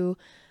to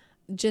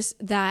just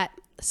that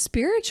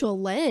spiritual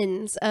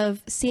lens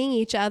of seeing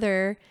each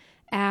other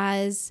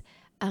as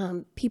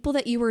people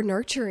that you were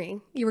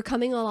nurturing. You were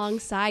coming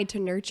alongside to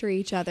nurture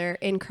each other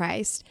in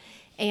Christ.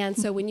 And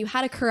so when you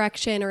had a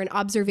correction or an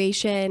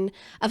observation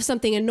of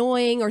something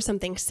annoying or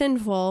something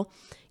sinful,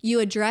 you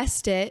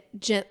addressed it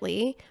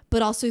gently,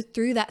 but also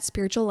through that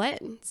spiritual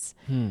lens.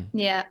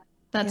 Yeah,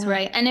 that's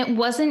right. And it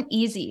wasn't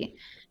easy.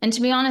 And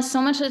to be honest,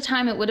 so much of the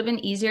time it would have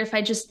been easier if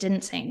I just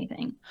didn't say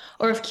anything,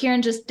 or if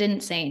Kieran just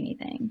didn't say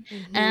anything.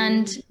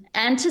 And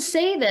to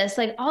say this,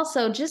 like,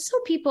 also just so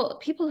people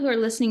who are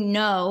listening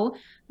know,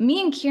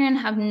 me and Kieran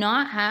have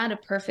not had a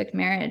perfect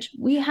marriage.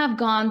 We have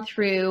gone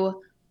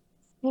through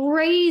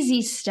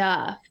crazy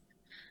stuff.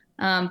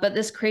 But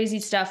this crazy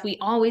stuff, we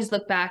always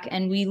look back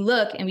and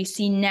we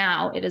see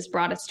now it has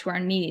brought us to our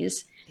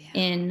knees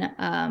in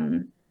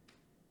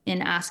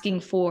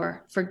asking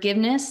for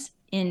forgiveness,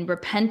 in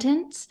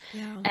repentance.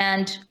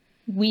 And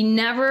we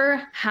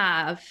never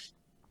have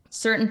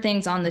certain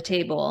things on the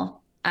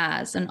table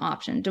as an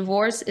option.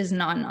 Divorce is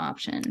not an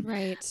option.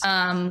 Right.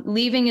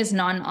 Leaving is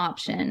not an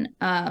option.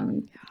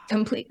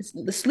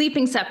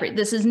 Sleeping separate.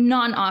 This is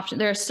not an option.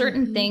 There are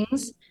certain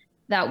things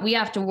that we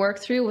have to work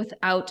through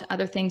without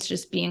other things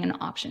just being an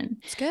option.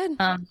 It's good.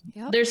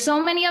 There's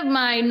so many of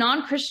my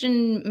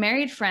non-Christian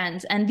married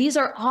friends, and these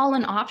are all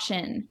an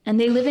option, and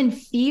they live in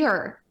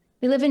fear.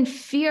 They live in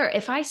fear.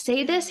 If I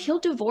say this, he'll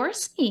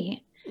divorce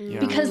me.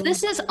 Because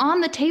this is on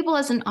the table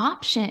as an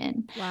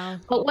option. Wow.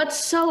 But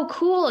what's so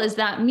cool is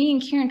that me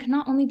and Kieran can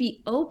not only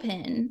be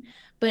open,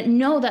 but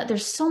know that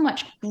there's so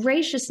much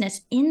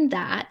graciousness in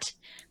that,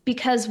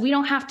 because we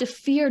don't have to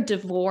fear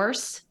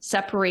divorce,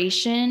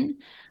 separation.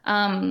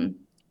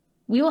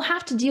 We will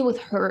have to deal with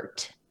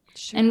hurt.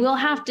 And we'll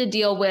have to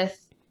deal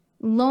with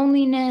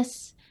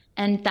loneliness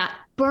and that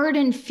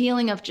burden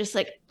feeling of just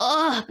like,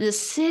 oh, this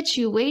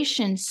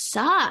situation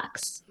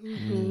sucks.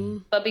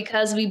 But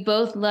because we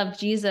both love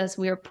Jesus,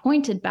 we are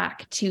pointed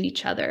back to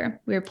each other.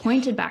 We are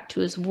pointed back to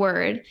his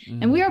word,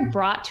 and we are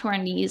brought to our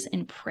knees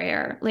in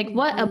prayer. Like,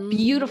 what a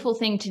beautiful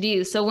thing to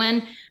do. So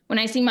when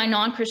I see my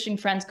non-Christian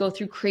friends go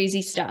through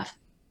crazy stuff,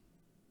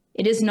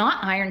 it is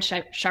not iron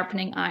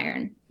sharpening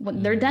iron.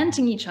 They're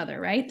denting each other,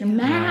 right? They're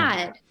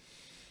mad.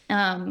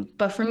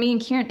 But for me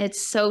and Kieran,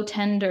 it's so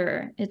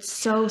tender. It's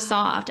so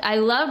soft. I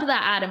loved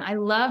that, Adam. I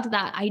loved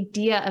that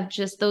idea of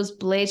just those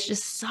blades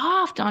just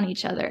soft on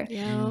each other.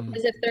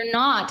 Because if they're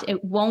not,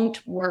 it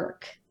won't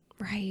work.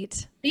 Right.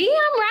 See,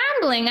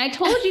 I'm rambling. I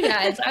told you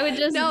guys. I would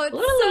just. No, it's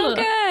so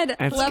good.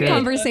 That's Love good.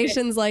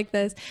 conversations like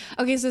this.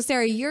 Okay, so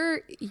Sarah,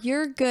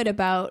 you're good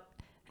about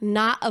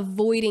not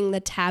avoiding the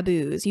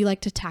taboos. You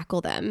like to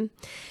tackle them.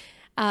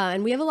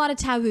 And we have a lot of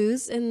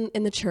taboos in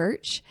the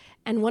church.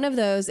 And one of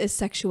those is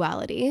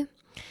sexuality.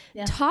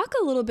 Talk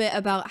a little bit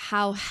about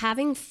how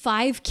having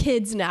 5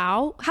 kids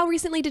now, how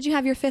recently did you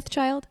have your 5th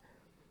child?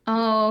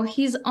 Oh,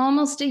 he's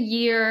almost a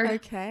year.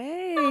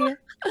 Okay.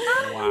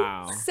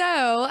 Wow.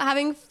 So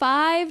having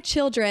 5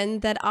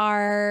 children that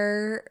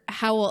are,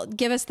 how old?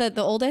 Give us the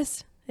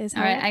oldest. Is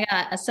All right, I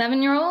got a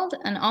 7-year-old,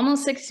 an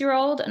almost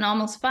 6-year-old, an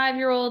almost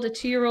 5-year-old, a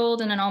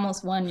 2-year-old, and an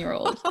almost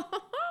 1-year-old.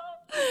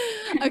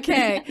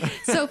 Okay.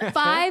 So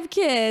 5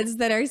 kids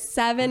that are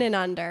 7 and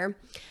under.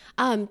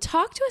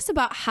 Talk to us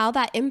about how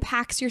that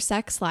impacts your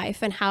sex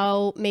life and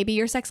how maybe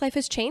your sex life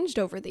has changed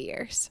over the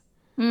years.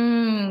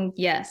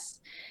 Yes,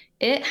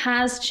 it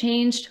has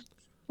changed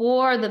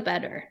for the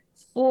better,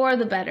 for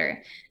the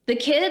better. The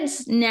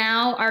kids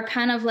now are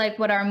kind of like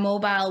what our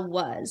mobile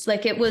was.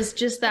 Like, it was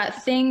just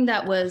that thing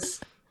that was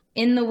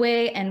in the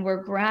way, and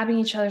we're grabbing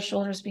each other's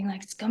shoulders being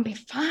like, it's gonna be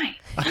fine.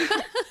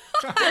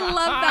 I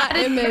love that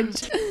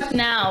image.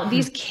 Now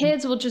these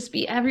kids will just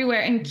be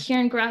everywhere, and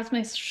Kieran grabs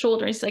my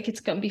shoulder. He's like, it's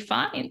gonna be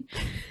fine.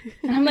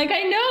 And I'm like,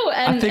 I know.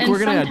 And I think we're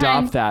gonna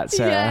adopt that,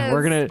 Sarah.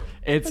 Yes.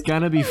 It's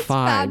gonna be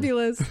fine.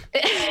 Fabulous.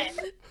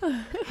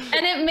 And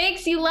it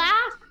makes you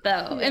laugh,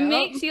 though. It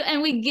makes you,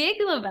 and we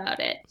giggle about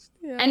it.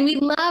 And we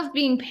love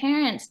being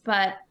parents,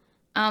 but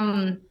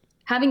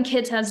having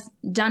kids has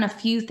done a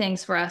few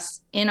things for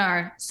us in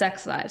our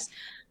sex lives.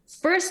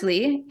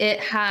 Firstly, it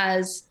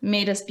has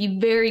made us be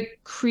very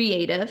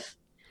creative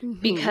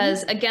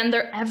because, again,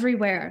 they're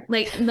everywhere.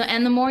 Like,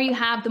 and the more you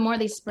have, the more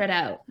they spread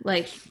out.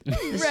 Like,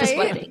 it's just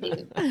what they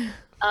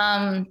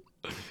do.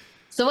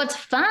 So what's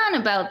fun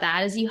about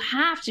that is you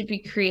have to be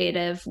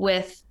creative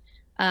with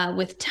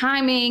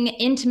timing.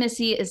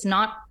 Intimacy is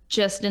not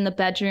just in the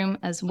bedroom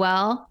as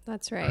well.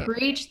 That's right.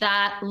 Preach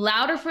that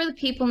louder for the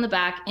people in the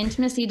back.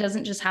 Intimacy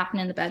doesn't just happen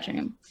in the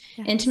bedroom.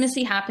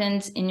 Intimacy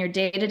happens in your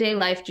day-to-day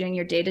life, doing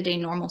your day-to-day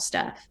normal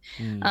stuff.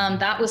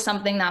 That was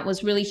something that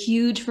was really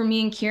huge for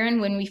me and Kieran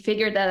when we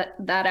figured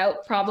that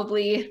out.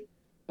 Probably,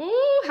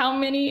 how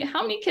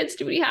many kids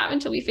do we have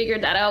until we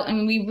figured that out?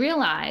 And we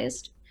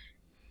realized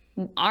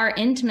our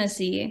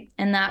intimacy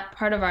and that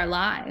part of our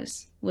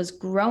lives was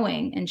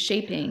growing and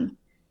shaping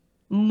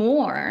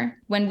more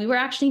when we were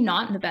actually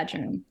not in the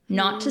bedroom.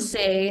 Not to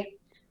say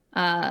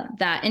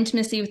that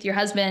intimacy with your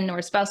husband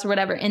or spouse or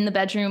whatever in the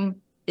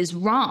bedroom is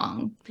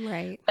wrong.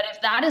 Right. But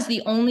if that is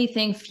the only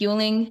thing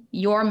fueling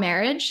your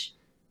marriage,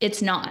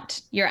 it's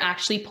not. You're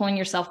actually pulling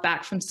yourself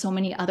back from so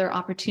many other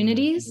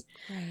opportunities.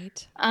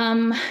 Right.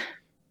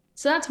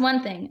 So that's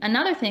one thing.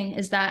 Another thing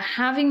is that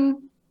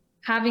having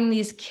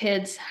these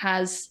kids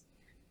has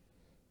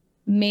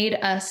made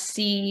us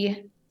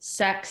see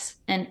sex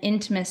and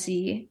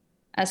intimacy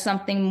as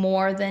something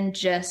more than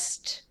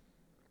just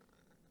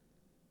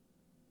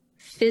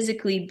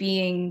physically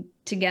being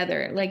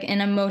together, like,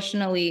 and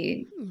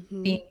emotionally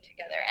being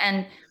together.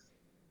 And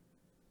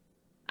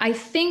I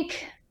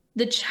think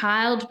the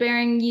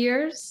childbearing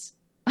years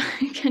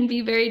can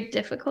be very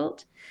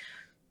difficult,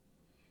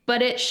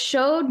 but it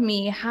showed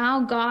me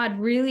how God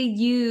really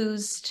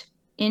used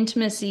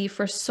intimacy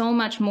for so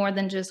much more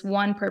than just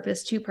one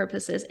purpose, two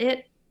purposes.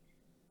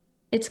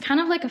 It's kind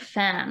of like a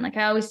fan. Like,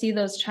 I always see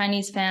those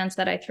Chinese fans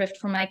that I thrift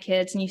for my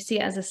kids, and you see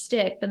it as a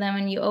stick, but then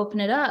when you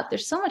open it up,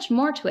 there's so much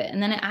more to it.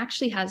 And then it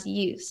actually has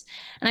use.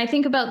 And I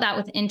think about that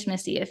with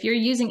intimacy. If you're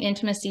using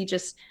intimacy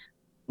just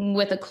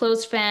with a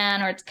closed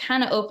fan, or it's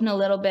kind of open a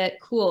little bit,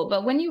 cool.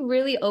 But when you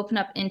really open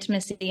up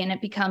intimacy and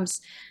it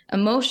becomes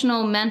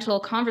emotional, mental,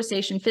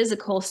 conversation,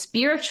 physical,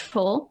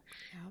 spiritual,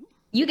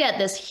 you get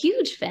this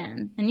huge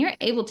fan and you're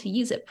able to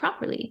use it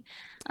properly.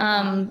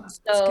 And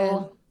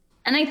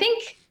I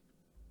think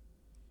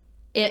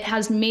it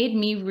has made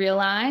me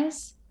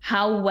realize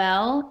how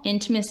well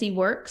intimacy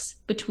works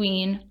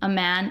between a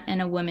man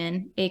and a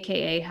woman,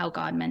 AKA how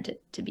God meant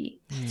it to be.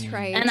 That's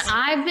right. And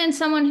I've been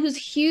someone who's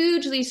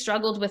hugely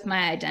struggled with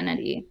my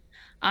identity.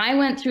 I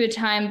went through a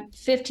time,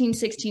 15,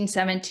 16,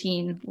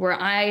 17, where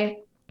I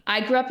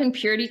grew up in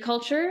purity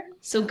culture.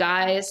 So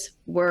guys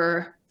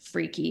were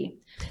freaky.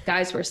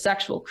 Guys were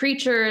sexual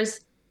creatures.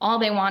 All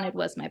they wanted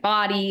was my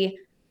body.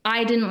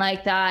 I didn't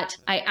like that.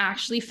 I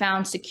actually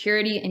found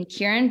security in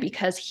Kieran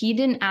because he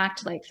didn't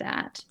act like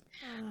that.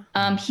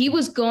 He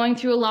was going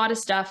through a lot of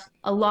stuff.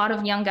 A lot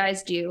of young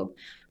guys do,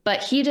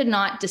 but he did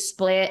not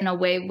display it in a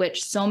way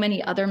which so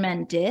many other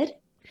men did.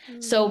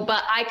 So,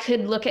 but I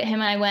could look at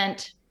him and I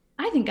went,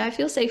 I think I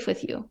feel safe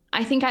with you.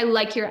 I think I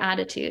like your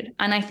attitude,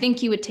 and I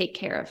think you would take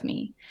care of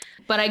me.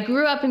 But I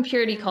grew up in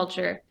purity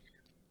culture,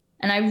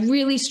 and I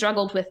really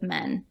struggled with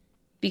men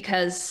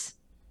because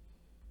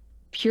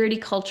purity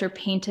culture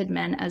painted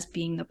men as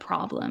being the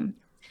problem.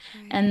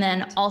 And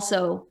then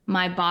also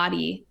my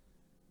body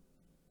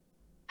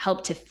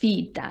helped to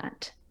feed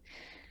that.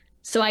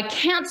 So I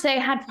can't say I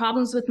had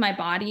problems with my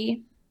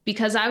body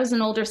because I was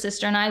an older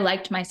sister and I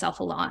liked myself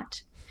a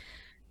lot.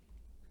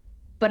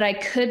 But I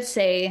could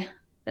say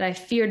that I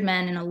feared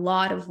men in a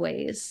lot of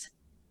ways,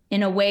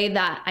 in a way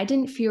that I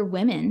didn't fear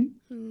women.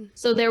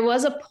 So there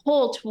was a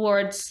pull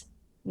towards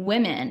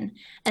women.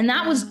 And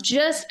that was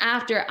just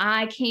after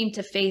I came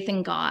to faith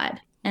in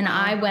God. And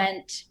I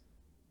went,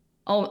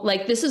 oh,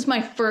 like, this is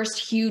my first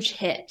huge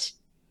hit.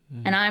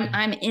 And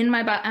I'm in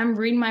my body, I'm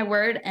reading my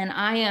word, and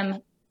I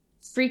am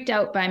freaked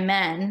out by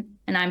men,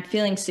 and I'm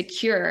feeling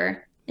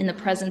secure in the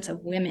presence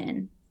of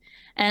women.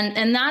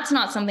 And that's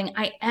not something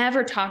I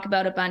ever talk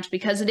about a bunch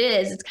because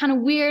it's kind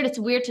of weird. It's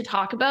weird to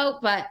talk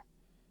about, but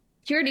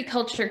purity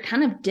culture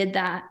kind of did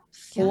that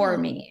for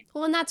me.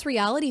 Well, and that's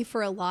reality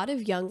for a lot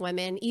of young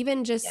women,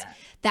 even just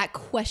that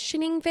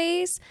questioning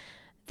phase.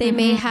 They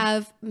may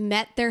have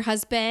met their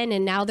husband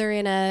and now they're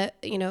in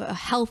a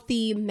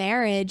healthy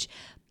marriage,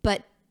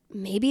 but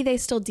maybe they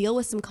still deal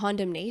with some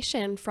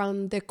condemnation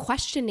from the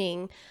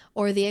questioning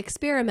or the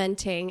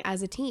experimenting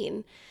as a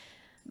teen.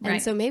 Right.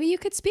 And so maybe you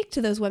could speak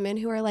to those women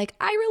who are like,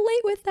 I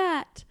relate with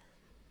that.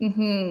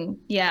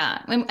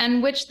 Yeah.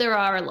 And which there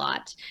are a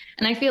lot.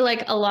 And I feel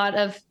like a lot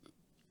of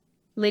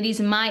ladies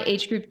in my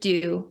age group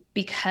do,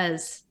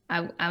 because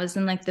I was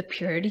in like the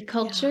purity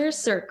culture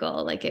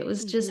circle. Like, it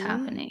was just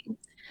happening.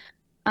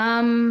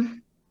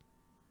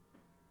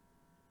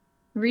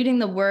 Reading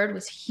the word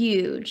was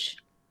huge.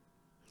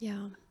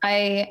 Yeah.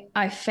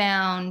 I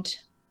found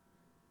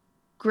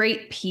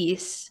great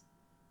peace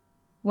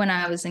when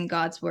I was in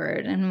God's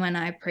word and when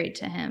I prayed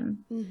to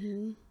him.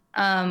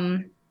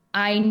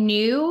 I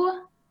knew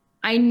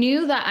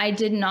that I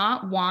did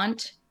not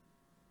want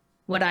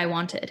what I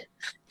wanted.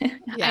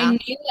 I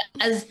knew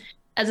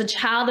as a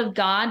child of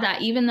God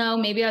that even though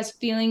maybe I was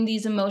feeling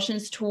these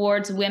emotions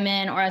towards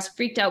women or I was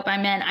freaked out by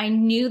men, I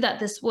knew that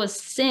this was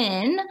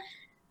sin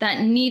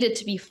that needed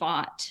to be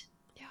fought.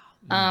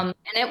 And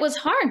it was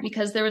hard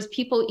because there was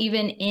people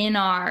even in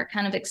our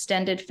kind of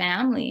extended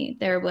family.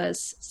 There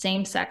was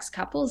same-sex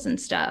couples and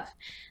stuff.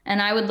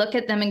 And I would look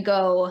at them and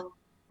go,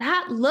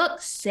 that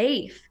looks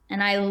safe.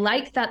 And I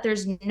like that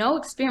there's no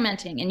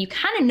experimenting and you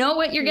kind of know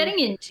what you're getting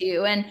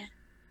into. And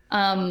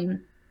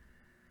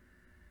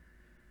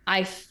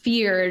I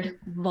feared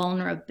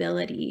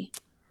vulnerability.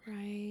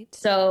 Right.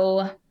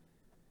 So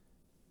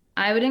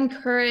I would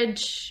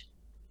encourage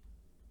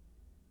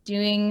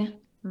doing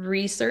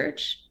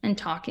research and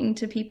talking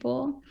to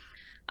people.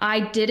 I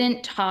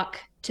didn't talk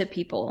to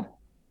people,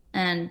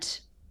 and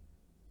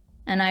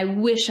I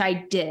wish I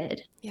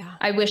did. Yeah.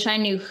 I wish I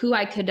knew who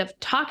I could have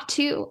talked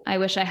to. I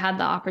wish I had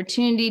the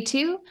opportunity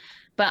to,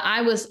 but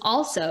I was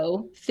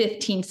also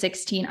 15,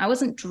 16. I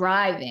wasn't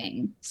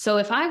driving. So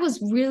if I was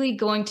really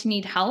going to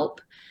need help,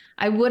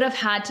 I would have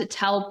had to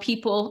tell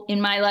people in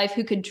my life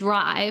who could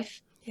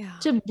drive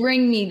to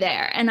bring me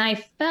there. And I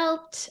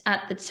felt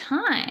at the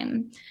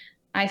time,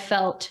 I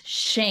felt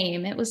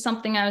shame. It was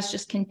something I was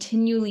just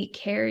continually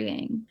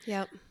carrying.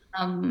 Yep.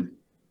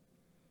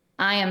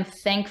 I am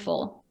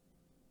thankful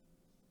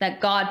that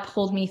God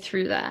pulled me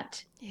through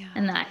that,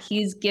 and that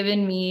he's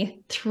given me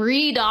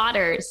 3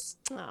 daughters,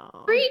 3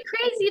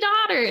 crazy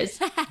daughters,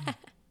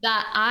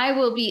 that I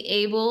will be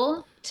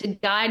able to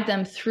guide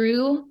them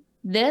through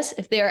this.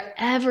 If they're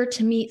ever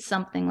to meet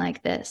something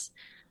like this,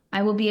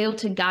 I will be able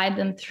to guide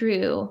them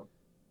through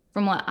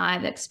from what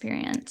I've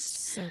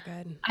experienced. So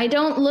good. I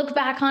don't look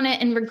back on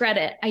it and regret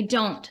it. I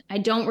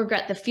don't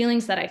regret the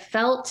feelings that I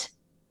felt.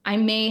 I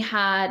may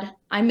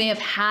have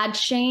had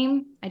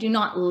shame. I do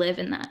not live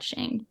in that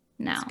shame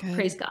now.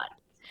 Praise God.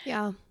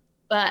 Yeah.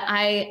 But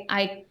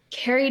I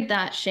carried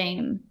that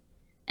shame,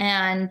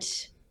 and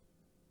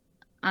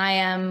I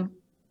am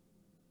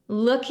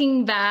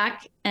looking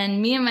back,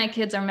 and me and my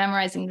kids are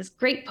memorizing this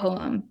great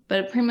poem, but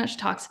it pretty much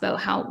talks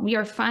about how we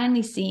are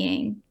finally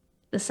seeing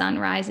the sun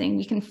rising.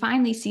 We can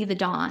finally see the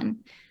dawn,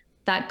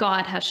 that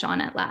God has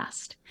shone at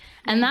last.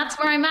 And that's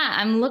where I'm at.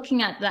 I'm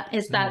looking at that.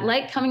 Is that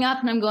light coming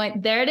up? And I'm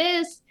going, there it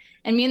is.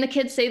 And me and the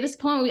kids say this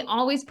poem. We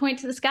always point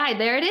to the sky.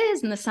 There it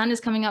is. And the sun is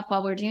coming up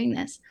while we're doing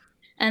this.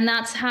 And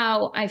that's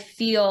how I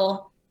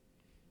feel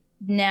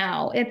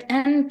now.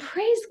 And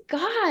praise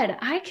God,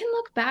 I can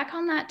look back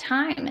on that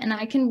time and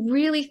I can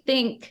really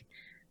think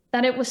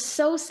that it was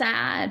so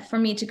sad for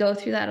me to go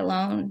through that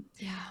alone.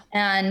 Yeah.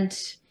 And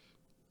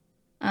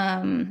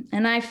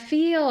I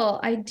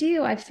feel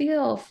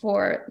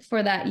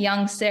for that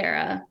young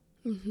Sarah.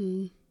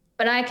 Mm-hmm.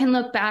 But I can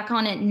look back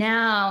on it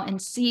now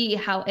and see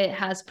how it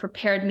has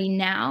prepared me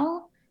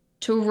now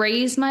to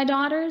raise my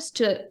daughters,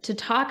 to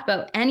talk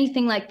about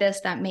anything like this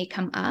that may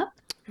come up.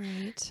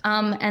 Right.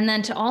 And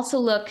then to also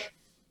look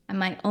at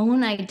my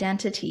own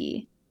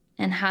identity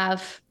and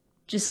have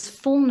just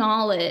full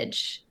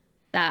knowledge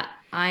that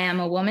I am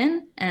a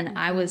woman and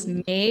I was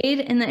made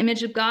in the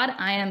image of God.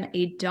 I am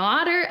a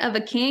daughter of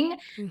a king,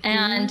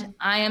 and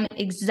I am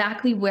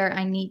exactly where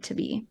I need to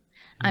be.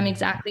 I'm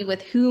exactly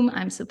with whom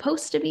I'm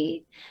supposed to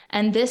be.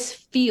 And this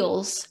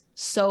feels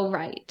so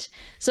right.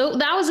 So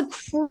that was a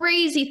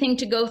crazy thing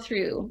to go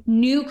through.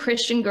 New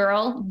Christian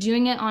girl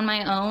doing it on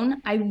my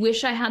own. I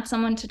wish I had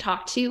someone to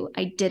talk to.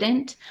 I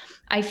didn't.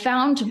 I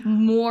found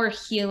more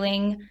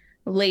healing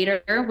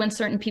later when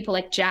certain people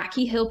like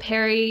Jackie Hill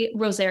Perry,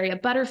 Rosaria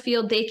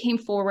Butterfield, they came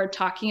forward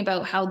talking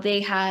about how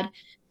they had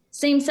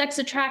same-sex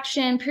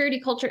attraction, purity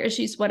culture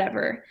issues,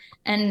 whatever.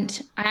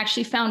 And I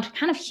actually found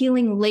kind of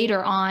healing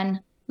later on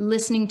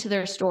listening to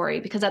their story,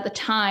 because at the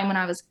time when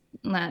I was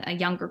a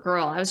younger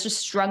girl, I was just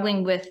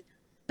struggling with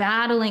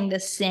battling the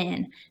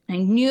sin. And I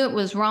knew it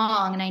was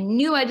wrong, and I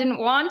knew I didn't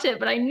want it,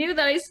 but I knew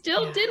that I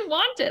still did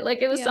want it.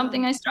 Like it was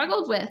something I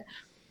struggled with.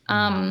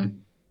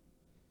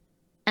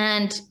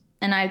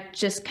 And I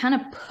just kind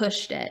of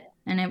pushed it,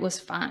 and it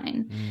was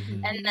fine.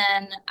 And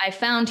then I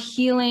found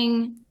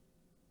healing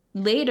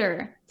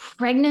later.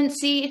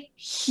 Pregnancy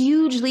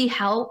hugely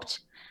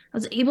helped. I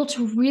was able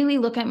to really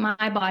look at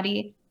my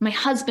body, my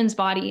husband's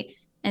body,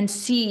 and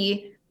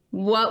see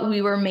what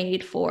we were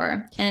made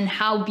for and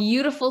how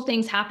beautiful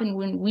things happen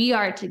when we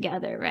are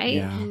together, right?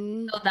 Yeah.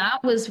 So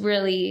that was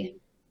really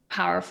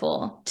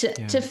powerful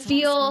to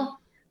feel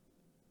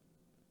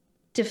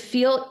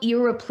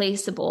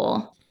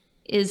irreplaceable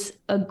is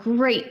a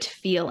great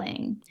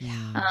feeling.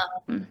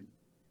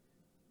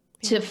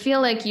 To feel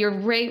like you're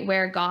right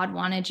where God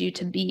wanted you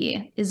to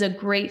be is a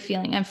great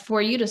feeling. And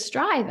for you to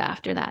strive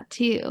after that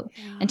too.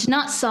 And to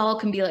not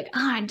sulk and be like,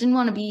 I didn't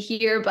want to be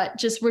here, but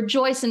just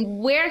rejoice in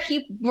where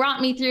he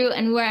brought me through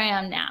and where I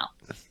am now.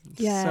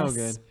 Yes. So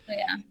good.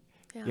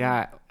 So,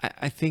 Yeah.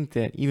 I think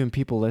that even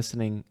people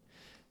listening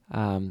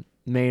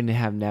may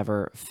have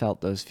never felt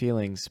those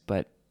feelings,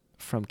 but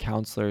from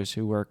counselors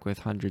who work with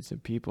hundreds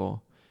of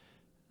people,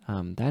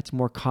 that's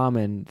more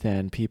common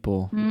than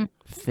people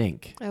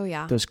think. Oh,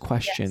 yeah. Those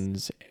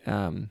questions,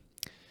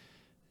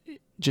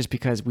 just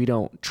because we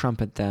don't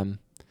trumpet them.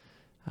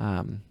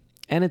 And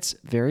it's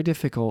very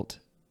difficult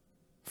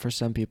for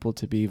some people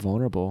to be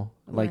vulnerable,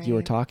 like you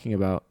were talking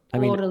about.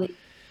 totally.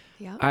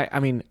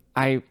 I mean,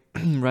 I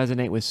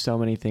resonate with so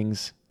many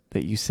things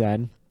that you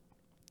said.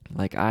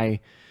 Like I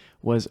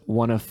was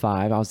one of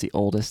 5. I was the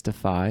oldest of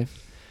 5.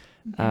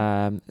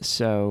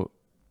 So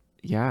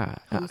yeah,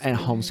 and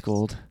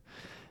homeschooled.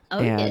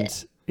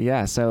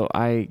 So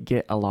I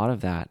get a lot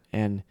of that.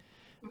 And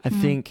I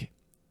think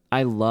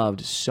I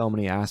loved so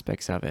many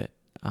aspects of it.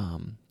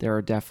 There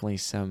are definitely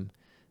some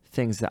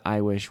things that I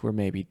wish were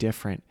maybe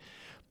different,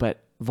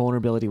 but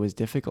vulnerability was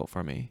difficult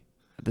for me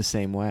the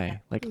same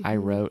way. Like I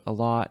wrote a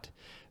lot,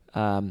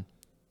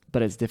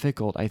 but it's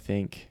difficult, I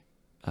think,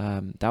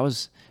 that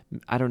was,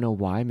 I don't know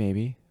why,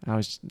 maybe. I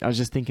was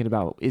just thinking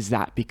about, is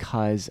that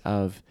because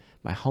of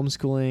my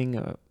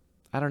homeschooling?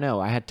 I don't know.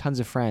 I had tons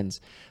of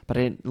friends, but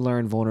I didn't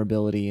learn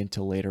vulnerability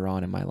until later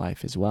on in my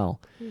life as well.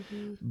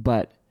 Mm-hmm.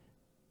 But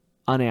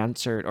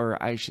unanswered,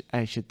 or I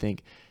should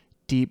think,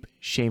 deep,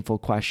 shameful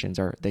questions,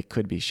 or they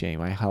could be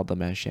shame. I held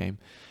them as shame.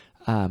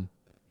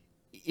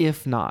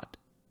 If not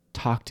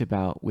talked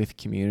about with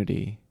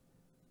community,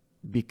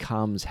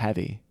 becomes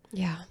heavy.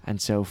 Yeah.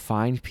 And so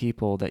find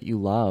people that you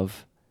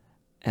love,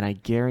 and I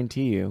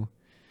guarantee you,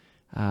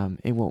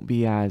 it won't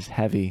be as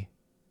heavy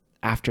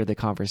after the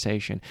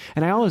conversation.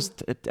 And I always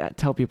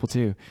tell people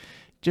too,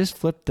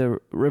 just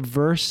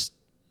reverse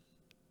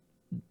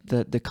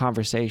the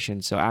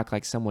conversation. So act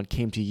like someone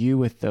came to you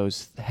with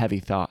those heavy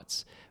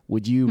thoughts.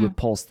 Would you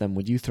repulse them?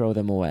 Would you throw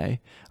them away?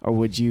 Or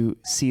would you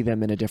see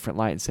them in a different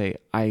light and say,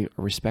 I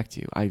respect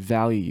you. I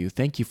value you.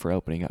 Thank you for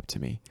opening up to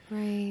me.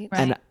 Right.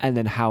 And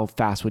then how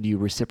fast would you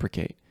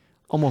reciprocate?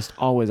 Almost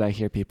always I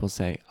hear people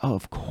say, oh,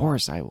 of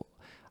course I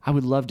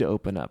would love to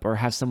open up, or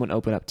have someone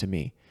open up to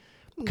me,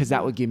 because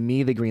that would give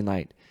me the green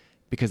light,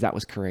 because that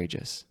was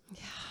courageous.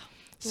 Yeah.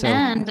 So,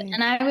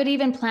 and I would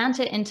even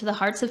plant it into the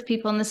hearts of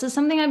people. And this is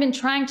something I've been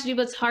trying to do,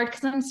 but it's hard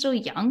because I'm still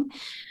young.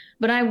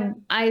 But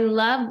I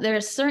love, there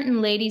are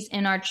certain ladies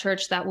in our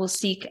church that will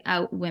seek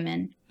out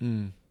women.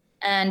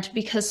 And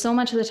because so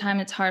much of the time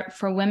it's hard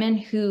for women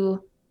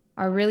who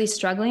are really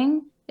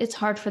struggling, it's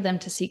hard for them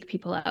to seek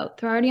people out.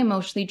 They're already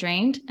emotionally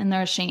drained and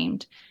they're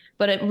ashamed.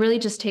 But it really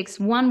just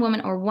takes one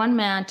woman or one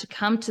man to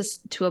come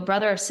to a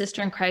brother or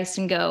sister in Christ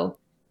and go,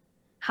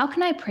 how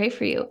can I pray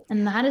for you?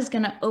 And that is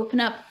going to open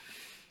up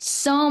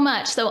so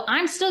much. So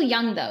I'm still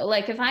young though.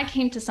 Like if I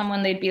came to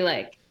someone, they'd be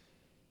like,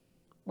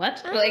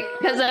 what? Like,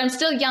 because I'm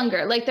still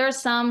younger. Like there are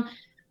some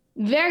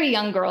very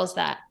young girls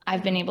that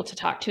I've been able to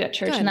talk to at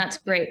church. Good. And that's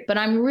great. But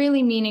I'm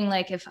really meaning,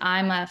 like, if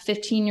I'm a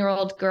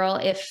 15-year-old girl,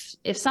 if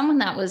someone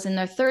that was in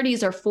their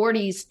 30s or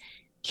 40s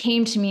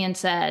came to me and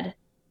said,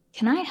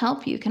 can I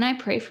help you? Can I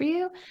pray for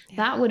you? Yeah.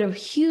 That would have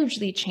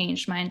hugely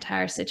changed my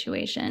entire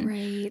situation.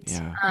 Right.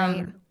 Yeah.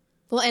 Right.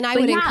 Well, and I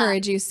would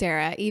encourage you,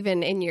 Sarah,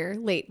 even in your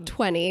late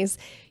 20s,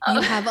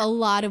 you have a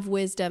lot of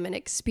wisdom and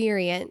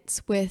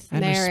experience with and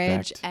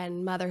marriage respect.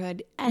 And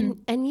motherhood. And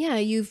yeah,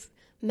 you've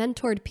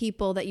mentored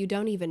people that you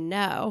don't even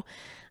know.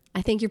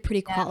 I think you're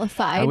pretty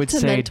qualified I would to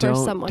say mentor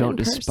someone don't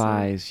in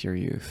despise person. your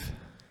youth.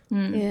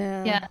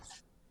 Yeah.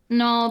 Yes.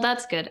 No,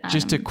 that's good, Adam.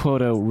 Just to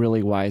quote a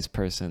really wise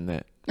person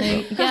that...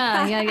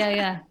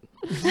 Yeah.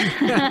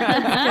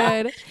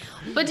 Good.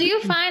 But do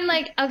you find,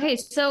 like, okay,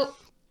 so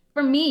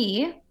for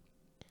me,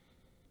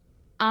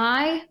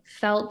 I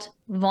felt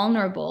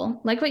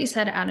vulnerable, like what you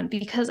said, Adam,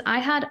 because I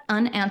had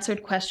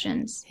unanswered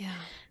questions. Yeah.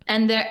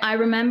 And I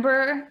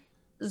remember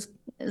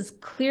as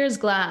clear as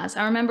glass,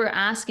 I remember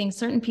asking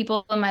certain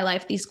people in my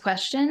life these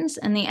questions,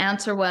 and the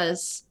answer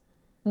was,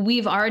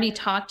 we've already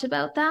talked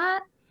about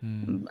that.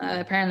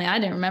 Apparently I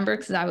didn't remember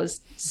because I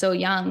was so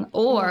young.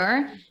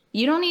 Or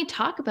you don't need to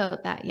talk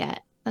about that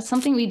yet. That's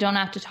something we don't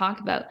have to talk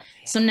about.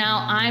 So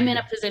now I'm in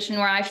a position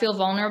where I feel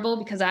vulnerable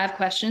because I have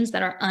questions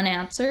that are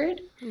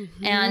unanswered.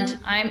 Mm-hmm. And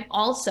I am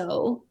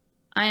also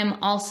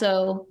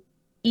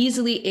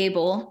easily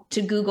able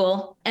to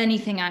Google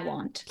anything I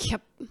want.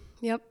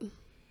 Yep.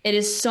 It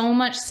is so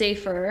much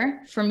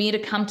safer for me to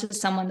come to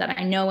someone that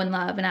I know and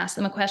love and ask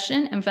them a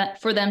question and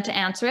for them to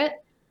answer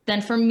it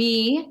than for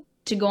me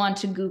to go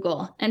onto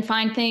Google and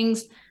find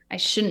things I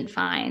shouldn't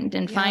find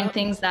and find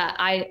things that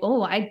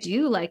I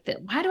do like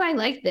that. Why do I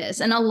like this?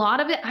 And a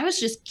lot of it, I was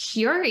just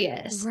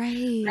curious.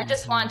 Right. I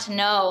just want to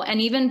know. And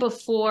even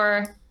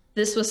before,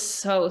 this was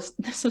so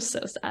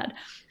sad.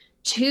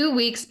 2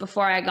 weeks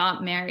before I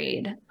got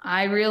married,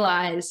 I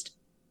realized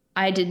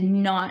I did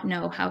not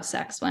know how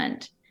sex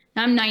went.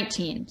 Now I'm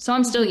 19, so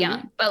I'm still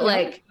young. But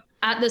like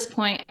at this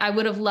point, I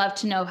would have loved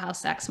to know how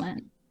sex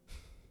went.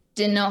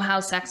 Didn't know how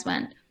sex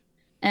went.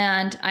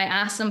 And I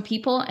asked some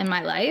people in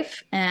my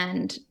life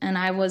and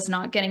I was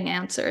not getting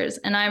answers.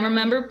 And I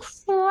remember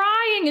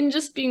crying and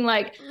just being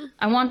like,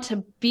 I want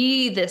to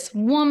be this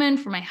woman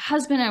for my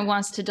husband. I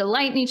want us to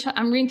delight in each other.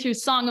 I'm reading through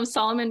Song of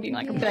Solomon being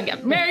like, I'm going to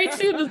get married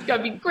soon. This is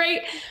going to be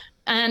great.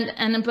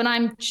 But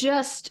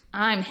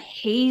I'm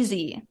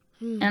hazy.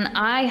 And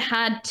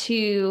I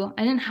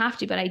didn't have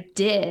to, but I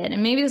did.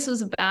 And maybe this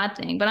was a bad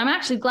thing, but I'm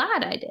actually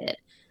glad I did.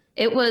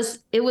 It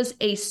was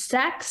a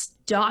sex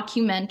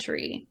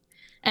documentary.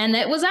 And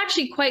it was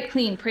actually quite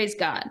clean, praise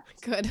God.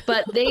 Good.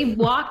 But they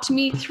walked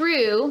me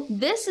through,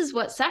 this is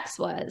what sex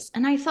was.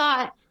 And I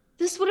thought,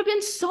 this would have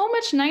been so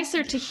much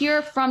nicer to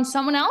hear from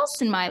someone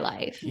else in my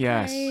life.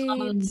 Yes.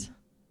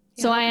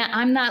 So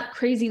I'm that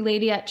crazy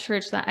lady at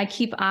church that I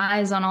keep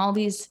eyes on all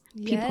these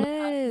people.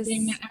 Yes.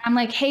 I'm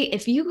like, hey,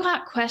 if you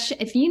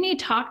need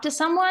to talk to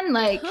someone,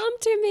 like, come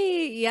to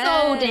me. Yes.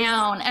 Go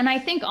down. And I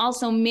think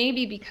also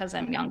maybe because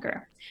I'm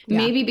younger,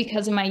 maybe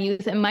because of my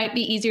youth, it might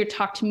be easier to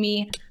talk to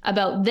me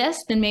about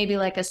this than maybe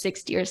like a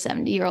 60 or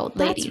 70-year-old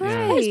lady. That's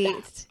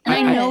right. And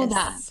I know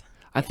that.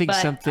 I think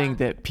something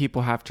that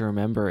people have to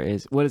remember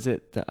is, what is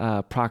it? The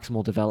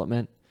proximal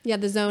development. Yeah.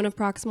 The zone of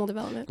proximal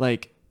development.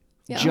 Like,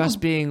 just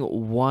being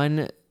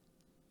one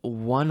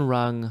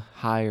rung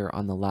higher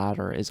on the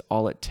ladder is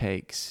all it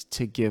takes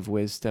to give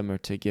wisdom or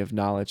to give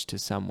knowledge to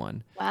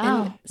someone.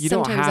 Wow. You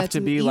don't have to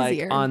be easier.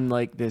 like on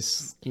like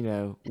this,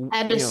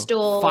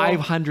 Pedestal.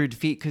 500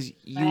 feet, because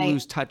you Right.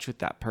 lose touch with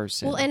that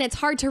person. Well, and it's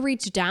hard to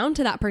reach down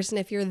to that person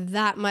if you're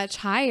that much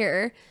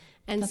higher.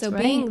 And That's so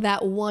right. being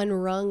that one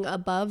rung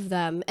above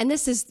them, and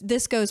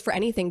this goes for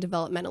anything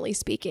developmentally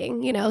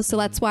speaking, so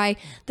that's why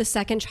the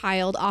second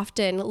child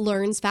often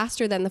learns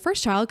faster than the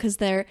first child, because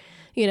their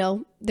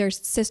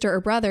sister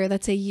or brother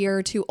that's a year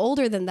or two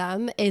older than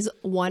them is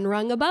one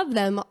rung above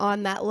them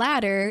on that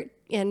ladder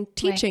and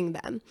teaching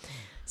them.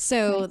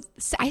 So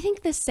I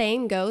think the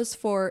same goes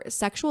for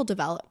sexual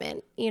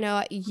development.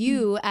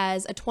 You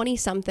as a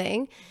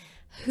 20-something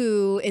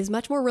who is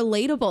much more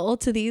relatable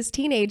to these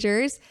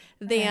teenagers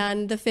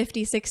than the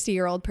 50,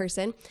 60-year-old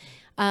person,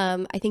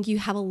 I think you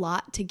have a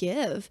lot to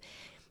give.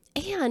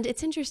 And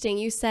it's interesting.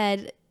 You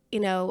said,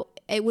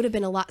 it would have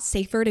been a lot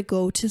safer to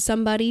go to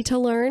somebody to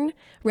learn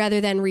rather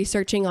than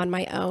researching on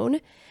my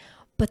own.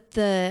 But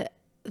the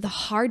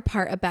hard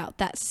part about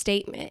that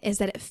statement is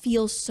that it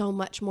feels so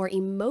much more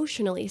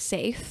emotionally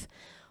safe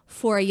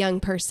for a young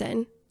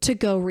person to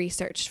go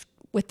research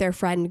with their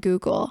friend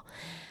Google.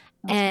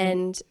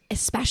 And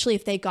especially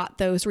if they got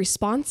those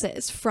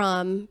responses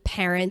from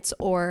parents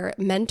or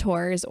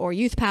mentors or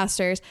youth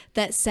pastors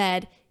that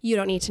said, you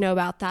don't need to know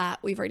about that.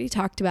 We've already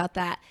talked about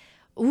that.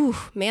 Ooh,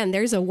 man,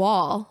 there's a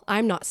wall.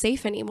 I'm not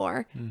safe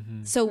anymore.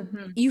 So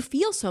you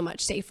feel so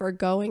much safer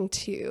going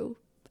to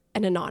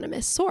an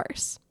anonymous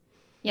source.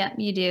 Yeah,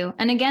 you do.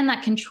 And again,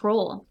 that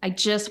control. I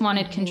just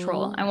wanted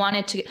control. I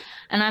wanted to,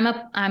 and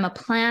I'm a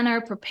planner,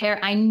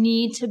 prepare. I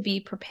need to be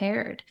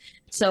prepared.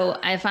 So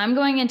if I'm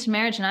going into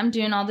marriage and I'm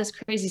doing all this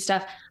crazy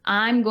stuff,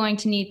 I'm going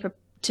to need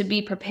to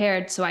be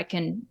prepared so I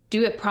can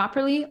do it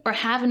properly or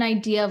have an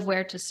idea of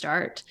where to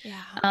start.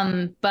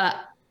 Yeah. But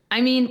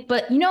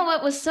you know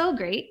what was so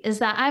great is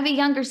that I have a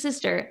younger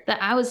sister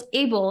that I was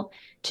able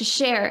to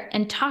share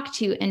and talk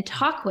to and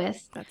talk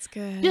with. That's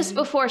good. Just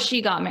before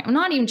she got married,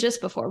 not even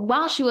just before,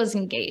 while she was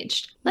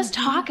engaged. Let's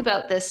talk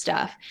about this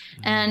stuff.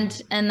 And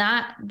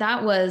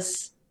that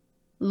was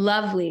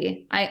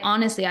lovely.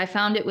 I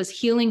found it was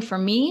healing for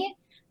me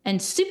and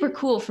super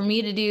cool for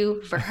me to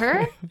do for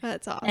her.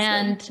 That's awesome.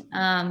 And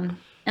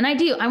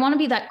I want to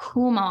be that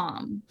cool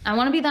mom. I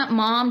want to be that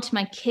mom to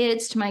my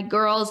kids, to my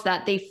girls,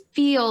 that they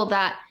feel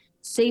that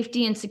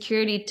safety and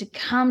security to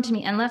come to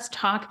me and let's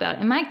talk about it.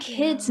 And my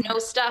kids know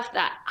stuff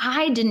that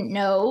I didn't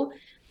know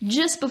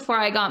just before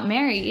I got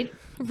married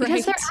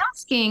because they're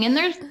asking and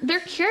they're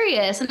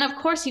curious. And of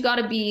course you got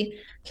to be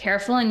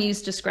careful and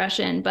use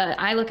discretion. But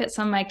I look at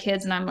some of my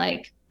kids and I'm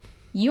like,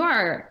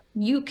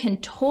 you can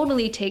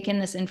totally take in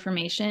this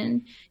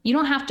information. You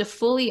don't have to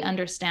fully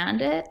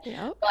understand it,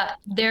 but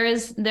there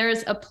is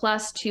a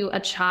plus to a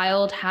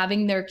child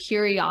having their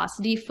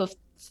curiosity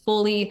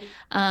fully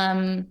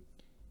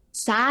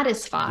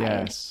satisfied.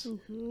 Yes.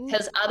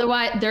 Because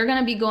otherwise they're going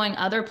to be going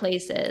other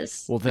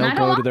places. Well, they'll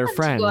go to their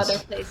friends.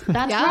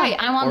 That's right.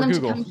 I want them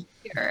Google. to come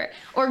here.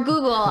 Or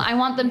Google. I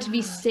want them to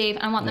be safe.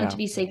 I want them to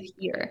be safe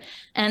here.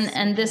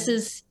 And this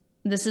is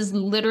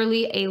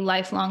literally a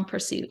lifelong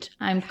pursuit.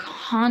 I'm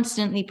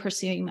constantly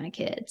pursuing my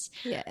kids.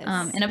 Yes.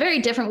 In a very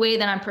different way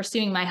than I'm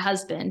pursuing my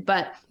husband.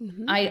 But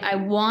I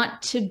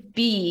want to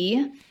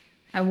be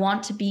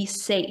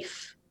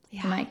safe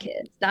for my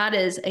kids. That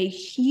is a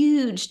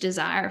huge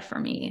desire for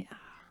me.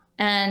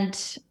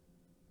 And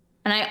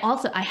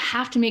I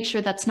have to make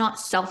sure that's not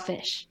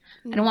selfish.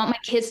 I don't want my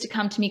kids to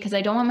come to me because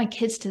I don't want my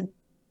kids to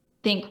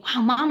think,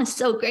 wow, mom is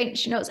so great.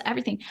 She knows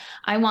everything.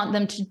 I want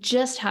them to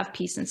just have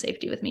peace and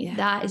safety with me.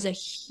 That is a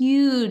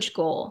huge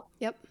goal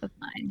of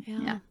mine.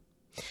 Yeah.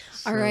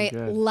 All right.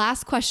 Good.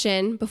 Last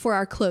question before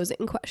our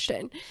closing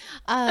question.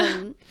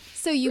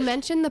 So you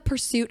mentioned the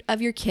pursuit of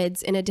your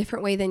kids in a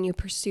different way than you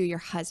pursue your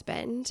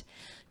husband.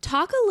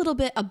 Talk a little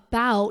bit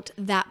about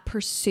that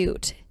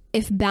pursuit.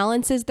 If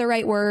balance is the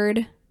right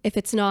word, if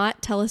it's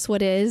not, tell us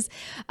what is.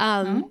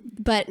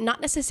 But not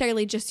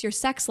necessarily just your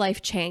sex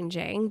life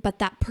changing, but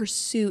that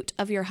pursuit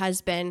of your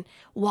husband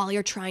while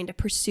you're trying to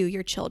pursue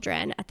your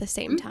children at the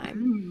same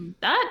time.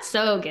 That's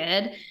so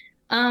good.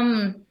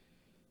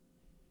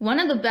 One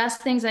of the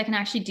best things I can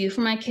actually do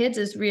for my kids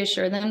is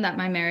reassure them that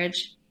my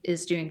marriage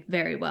is doing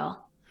very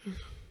well.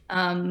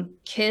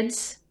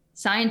 Kids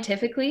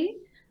scientifically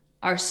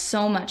are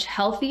so much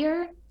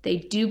healthier. They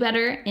do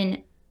better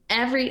in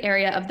every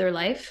area of their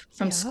life,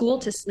 from school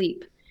to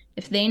sleep,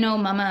 if they know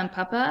mama and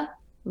papa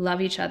love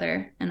each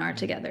other and are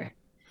together.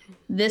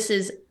 This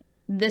is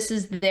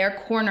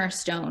their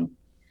cornerstone.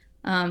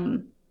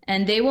 And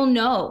they will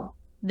know.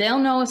 They'll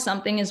know if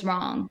something is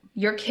wrong.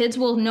 Your kids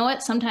will know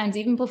it sometimes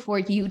even before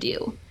you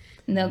do.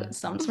 And they'll go,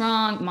 something's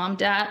wrong, mom,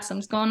 dad,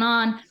 something's going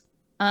on.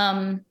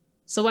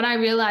 So what I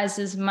realized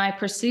is my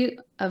pursuit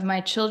of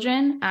my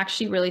children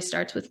actually really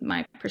starts with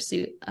my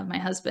pursuit of my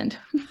husband.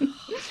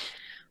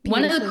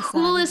 One of the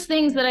coolest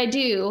things that I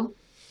do,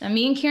 that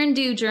me and Kieran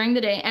do during the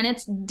day, and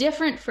it's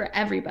different for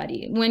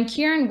everybody. When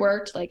Kieran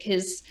worked, like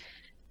his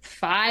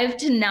 5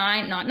 to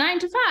 9, not 9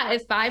 to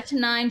 5, 5 to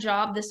 9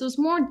 job. This was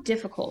more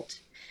difficult.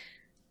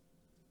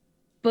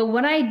 But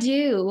what I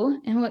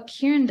do and what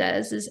Kieran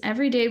does is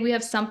every day we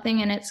have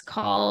something and it's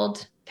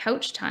called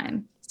couch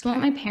time. It's what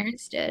my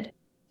parents did.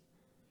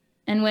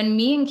 And when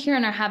me and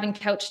Kieran are having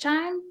couch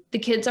time, the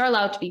kids are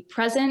allowed to be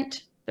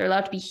present. They're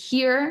allowed to be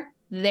here.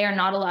 They're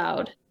not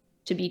allowed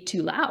to be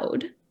too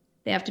loud.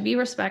 They have to be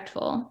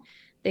respectful.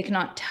 They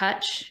cannot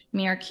touch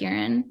me or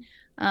Kieran.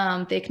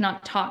 They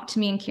cannot talk to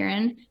me and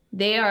Kieran.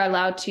 They are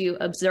allowed to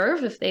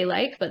observe if they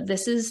like, but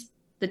this is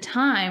the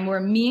time where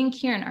me and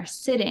Kieran are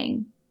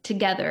sitting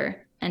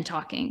together and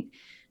talking.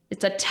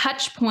 It's a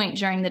touch point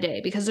during the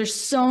day because there's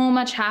so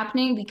much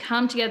happening. We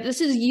come together. This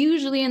is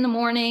usually in the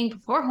morning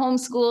before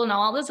homeschool and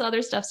all this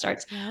other stuff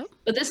starts. Yep.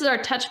 But this is our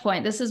touch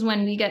point. This is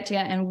when we get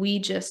together and we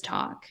just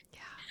talk.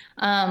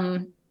 Yeah.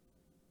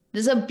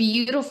 This is a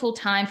beautiful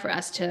time for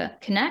us to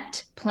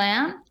connect,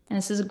 plan, and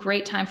this is a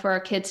great time for our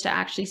kids to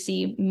actually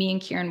see me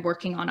and Kieran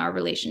working on our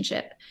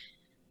relationship.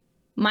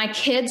 My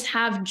kids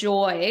have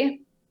joy.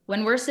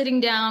 When we're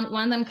sitting down,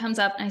 one of them comes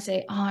up and I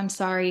say, "Oh, I'm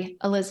sorry,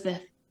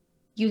 Elizabeth.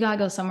 You gotta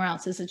go somewhere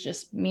else. This is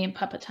just me and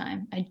Papa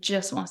time. I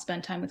just want to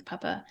spend time with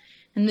Papa."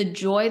 And the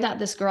joy that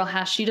this girl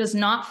has, she does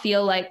not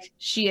feel like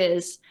she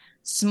is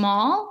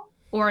small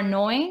or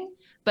annoying,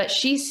 but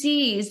she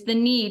sees the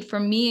need for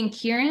me and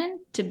Kieran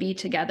to be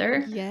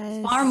together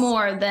far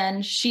more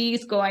than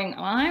she's going,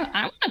 "Oh,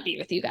 I want to be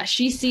with you guys."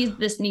 She sees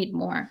this need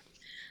more.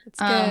 That's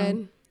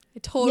good. I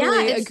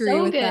totally agree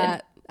with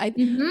that. I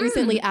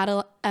recently,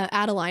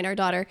 Adeline, our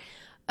daughter,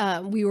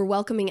 we were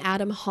welcoming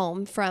Adam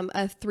home from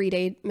a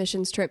 3-day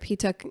missions trip he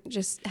took,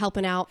 just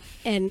helping out.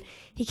 And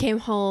he came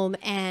home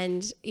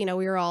and, we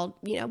were all,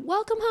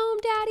 "Welcome home,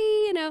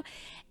 Daddy,"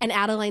 And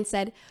Adeline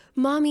said,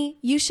 "Mommy,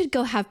 you should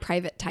go have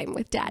private time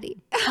with Daddy."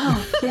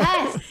 Oh,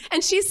 yes.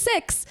 And she's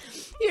 6,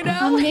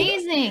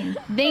 Amazing.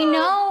 They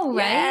know,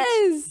 right?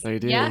 Yes. They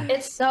do. Yeah,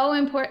 it's so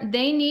important.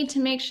 They need to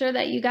make sure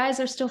that you guys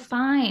are still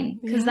fine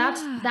because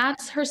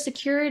that's her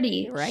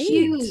security. Right.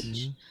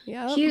 Huge.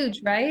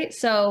 Huge, right?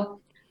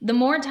 So the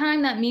more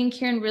time that me and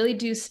Kieran really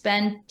do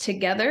spend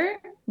together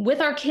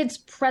with our kids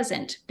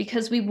present,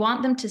 because we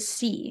want them to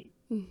see.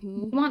 We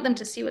want them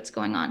to see what's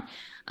going on.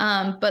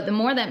 But the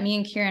more that me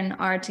and Kieran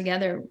are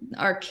together,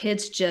 our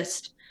kids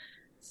just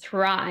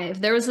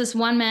thrive. There was this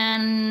one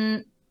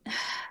man,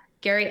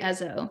 Gary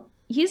Ezzo.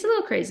 He's a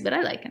little crazy, but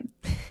I like him.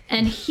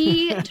 And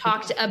he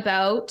talked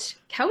about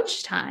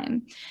couch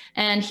time.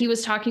 And he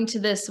was talking to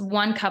this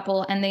one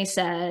couple and they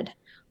said,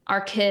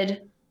 "Our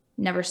kid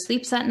never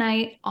sleeps at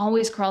night,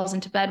 always crawls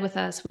into bed with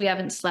us. We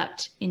haven't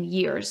slept in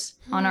years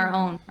on our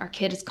own. Our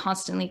kid is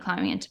constantly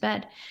climbing into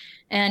bed."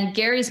 And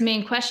Gary's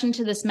main question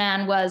to this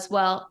man was,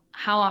 "Well,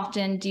 how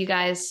often do you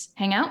guys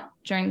hang out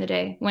during the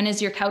day? When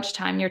is your couch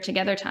time, your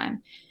together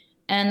time?"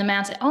 And the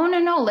man said, "Oh,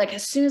 no. Like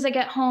as soon as I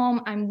get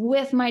home, I'm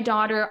with my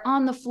daughter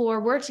on the floor.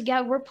 We're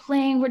together. We're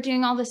playing. We're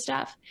doing all this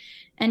stuff."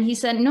 And he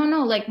said, no.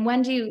 Like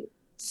when do you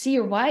see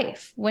your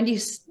wife? When do you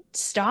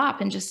stop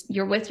and just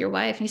you're with your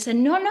wife? And he said,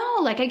 no.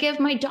 Like I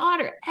give my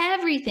daughter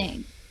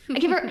everything. I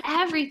give her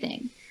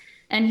everything.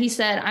 And he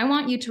said, "I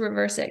want you to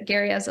reverse it."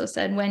 Gary Ezzo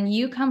said, "When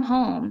you come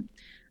home,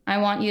 I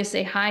want you to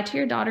say hi to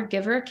your daughter,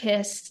 give her a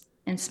kiss,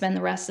 and spend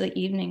the rest of the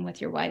evening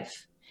with your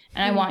wife.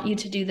 And I want you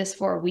to do this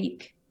for a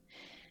week.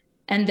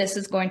 And this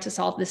is going to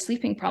solve the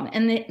sleeping problem."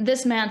 And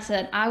this man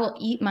said, "I will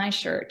eat my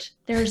shirt.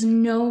 There's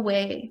no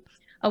way."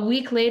 A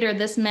week later,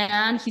 this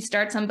man, he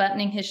starts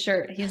unbuttoning his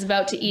shirt. He's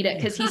about to eat it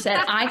because he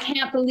said, "I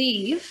can't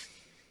believe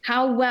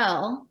how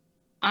well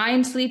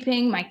I'm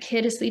sleeping. My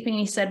kid is sleeping." And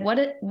he said,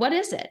 what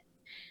is it?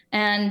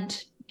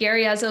 And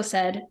Gary Ezzo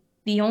said,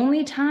 "The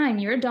only time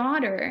your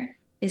daughter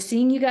is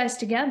seeing you guys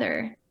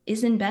together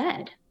is in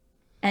bed.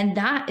 And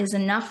that is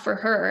enough for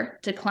her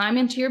to climb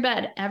into your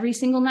bed every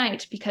single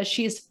night because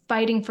she is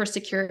fighting for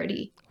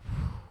security."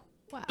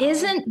 Wow.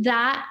 Isn't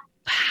that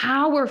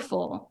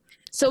powerful?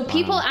 So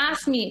people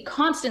ask me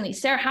constantly,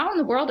 "Sarah, how in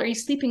the world are you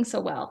sleeping so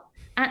well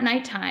at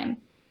nighttime?"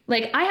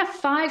 Like I have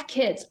 5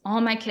 kids.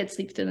 All my kids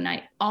sleep through the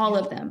night, all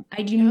of them.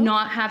 I do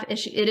not have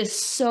issues. It is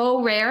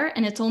so rare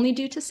and it's only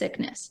due to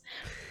sickness.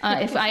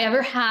 If I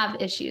ever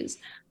have issues,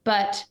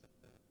 but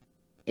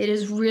it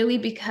is really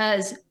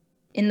because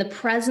in the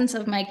presence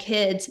of my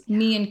kids,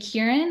 me and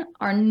Kieran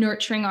are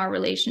nurturing our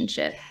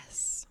relationship.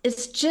 Yes.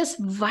 It's just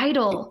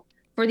vital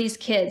for these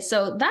kids.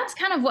 So that's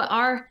kind of what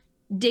our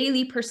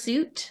daily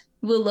pursuit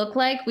will look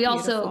like. We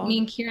also, me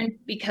and Kieran,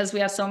 because we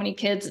have so many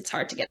kids, it's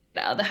hard to get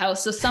out of the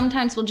house. So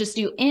sometimes we'll just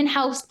do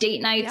in-house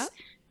date nights. Yep.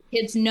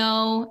 Kids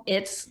know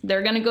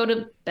they're going to go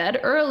to bed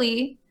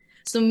early.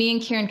 So me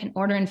and Kieran can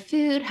order in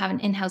food, have an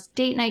in-house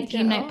date night,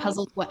 game night,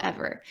 puzzles,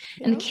 whatever.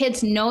 Yep. And the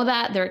kids know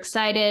that. They're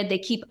excited. They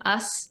keep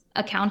us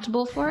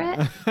accountable for it.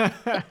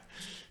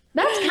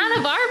 That's kind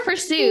of our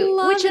pursuit,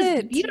 which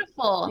is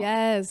beautiful.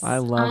 Yes. I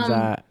love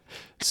that.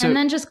 So, and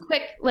then just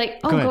quick,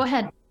 go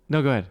ahead.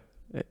 No, go ahead.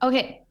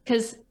 Okay,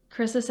 because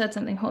Carissa said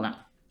something. Hold on.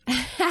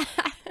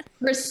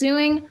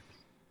 Pursuing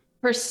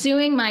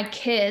my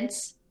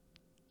kids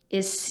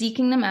is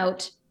seeking them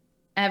out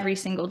every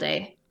single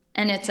day.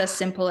 And it's as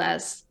simple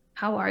as,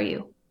 how are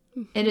you?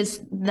 It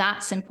is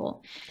that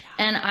simple.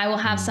 And I will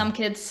have some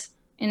kids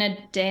in a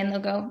day and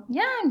they'll go,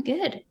 yeah, I'm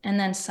good. And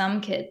then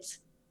some kids,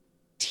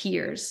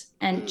 tears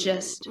and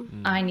just,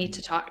 I need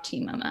to talk to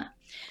you, mama.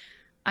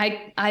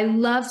 I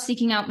love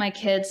seeking out my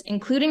kids,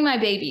 including my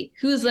baby,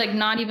 who's like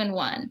not even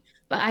one,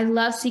 but I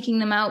love seeking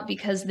them out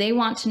because they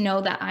want to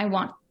know that I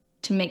want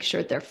to make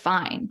sure they're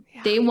fine.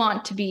 Yeah. They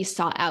want to be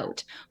sought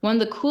out. One of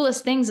the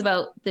coolest things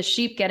about the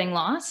sheep getting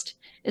lost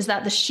is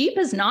that the sheep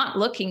is not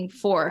looking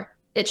for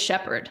its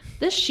shepherd.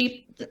 This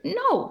sheep,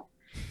 no,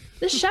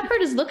 the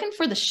shepherd is looking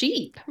for the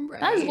sheep. Right.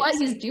 That is what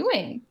he's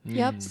doing.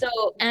 Yep. So,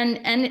 and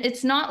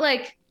it's not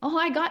like, oh,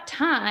 I got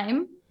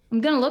time,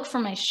 I'm going to look for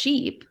my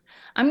sheep.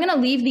 I'm going to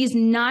leave these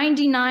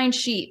 99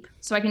 sheep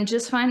so I can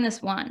just find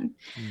this one.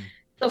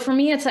 So for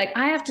me, it's like,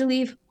 I have to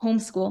leave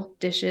homeschool,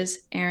 dishes,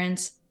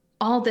 errands,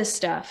 all this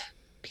stuff,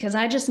 because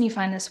I just need to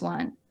find this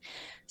one.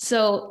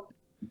 So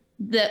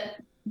the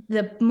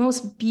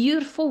most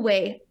beautiful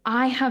way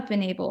I have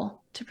been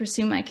able to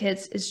pursue my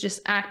kids is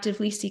just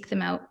actively seek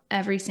them out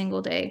every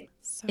single day.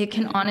 So it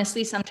can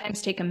honestly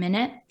sometimes take a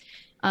minute.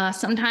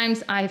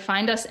 Sometimes I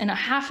find us in a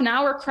half an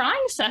hour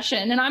crying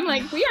session and I'm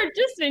like, we are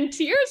just in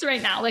tears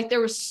right now. Like there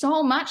was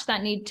so much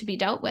that needed to be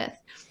dealt with.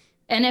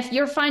 And if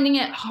you're finding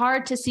it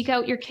hard to seek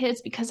out your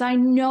kids, because I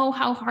know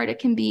how hard it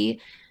can be,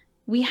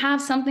 we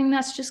have something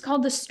that's just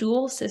called the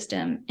stool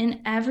system.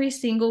 In every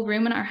single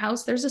room in our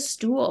house, there's a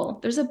stool,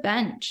 there's a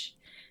bench,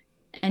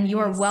 and you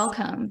are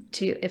welcome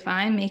to, if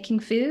I'm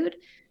making food,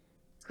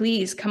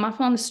 please come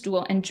up on the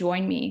stool and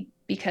join me,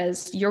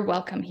 because you're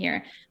welcome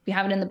here. We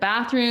have it in the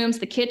bathrooms,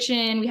 the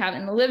kitchen, we have it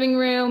in the living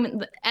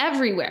room,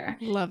 everywhere.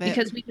 Love it.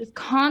 Because we just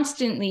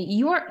constantly,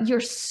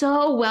 you're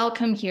so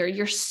welcome here.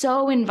 You're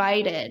so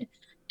invited.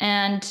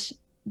 And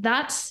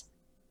that's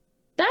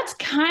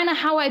kind of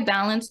how I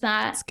balance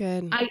that. That's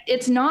good.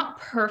 It's not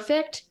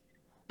perfect,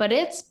 but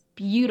it's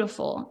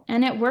beautiful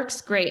and it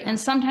works great. And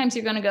sometimes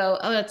you're going to go,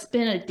 oh, it's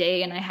been a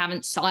day and I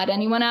haven't sought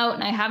anyone out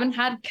and I haven't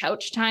had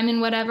couch time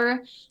and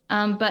whatever.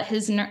 But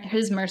his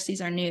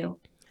mercies are new.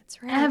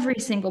 That's right. Every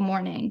single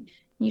morning.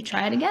 You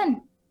try it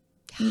again.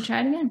 You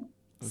try it again.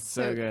 That's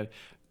so good.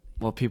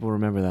 Well, people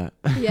remember that.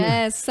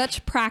 Yes,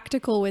 such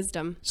practical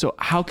wisdom. So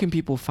how can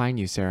people find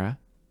you, Sarah?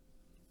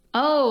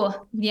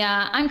 Oh,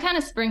 yeah. I'm kind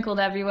of sprinkled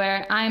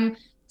everywhere. I'm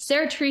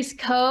Sarah Therese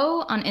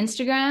Co. on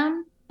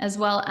Instagram, as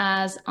well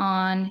as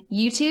on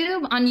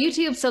YouTube. On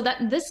YouTube, so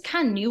that this is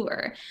kind of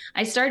newer.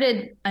 I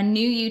started a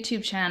new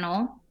YouTube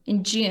channel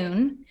in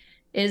June.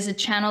 It is a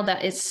channel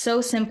that is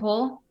so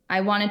simple.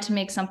 I wanted to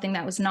make something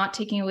that was not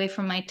taking away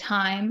from my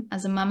time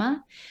as a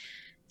mama.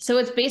 So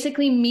it's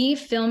basically me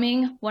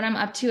filming what I'm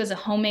up to as a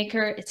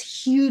homemaker.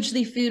 It's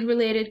hugely food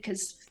related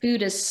because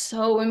food is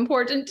so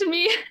important to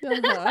me.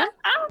 Uh-huh.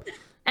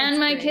 And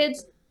my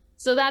kids.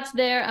 So that's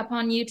there up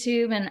on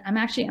YouTube. And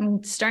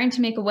I'm starting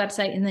to make a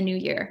website in the new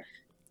year.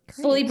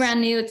 Great. Fully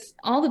brand new. It's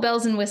all the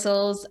bells and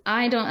whistles.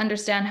 I don't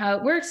understand how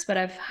it works, but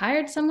I've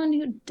hired someone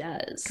who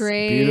does.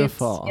 Great.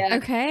 Beautiful. Yeah.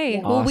 Okay.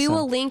 Yeah. Well, we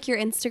will link your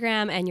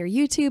Instagram and your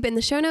YouTube in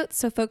the show notes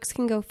so folks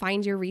can go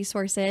find your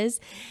resources.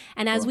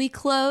 And as we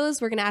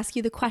close, we're going to ask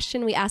you the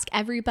question we ask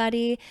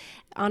everybody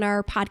on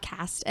our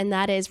podcast, and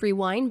that is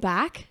rewind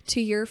back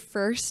to your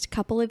first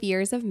couple of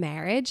years of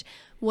marriage.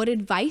 What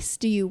advice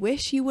do you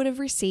wish you would have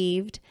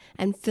received?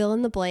 And fill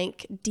in the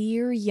blank,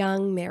 dear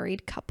young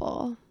married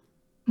couple.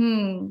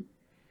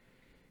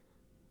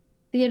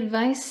 The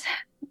advice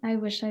I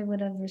wish I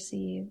would have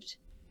received.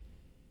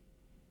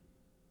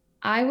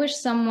 I wish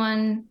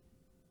someone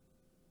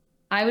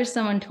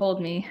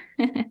told me.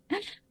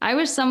 I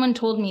wish someone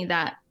told me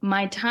that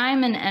my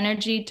time and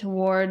energy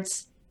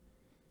towards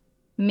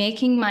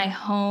making my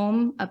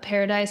home a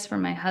paradise for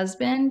my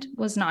husband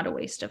was not a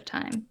waste of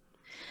time.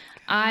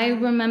 I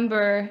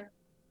remember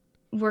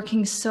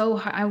working so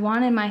hard. I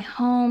wanted my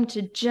home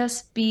to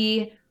just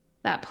be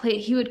that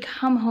place. He would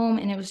come home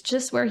and it was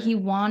just where he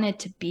wanted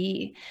to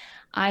be.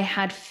 I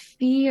had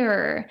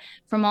fear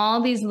from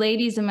all these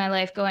ladies in my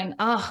life going,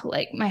 oh,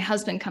 like my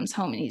husband comes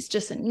home and he's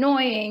just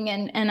annoying.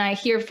 And I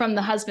hear from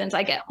the husbands,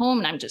 I get home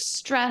and I'm just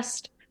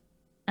stressed.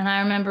 And I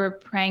remember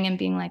praying and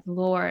being like,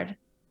 Lord,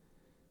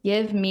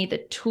 give me the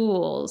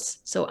tools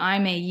so I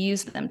may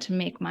use them to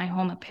make my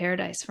home a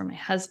paradise for my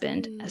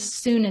husband as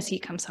soon as he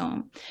comes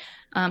home.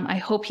 I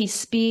hope he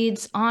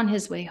speeds on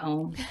his way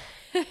home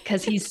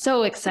because he's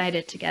so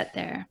excited to get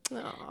there.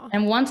 Aww.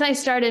 And once I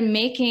started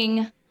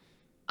making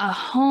a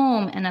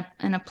home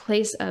and a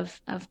place of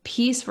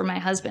peace for my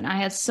husband, I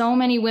had so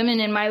many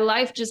women in my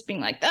life just being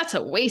like, that's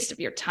a waste of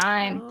your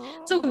time.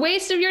 Aww. It's a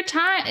waste of your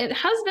time.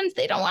 Husbands,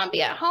 they don't want to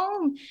be at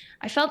home.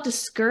 I felt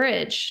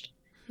discouraged.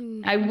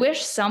 I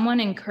wish someone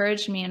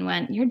encouraged me and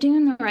went, you're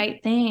doing the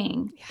right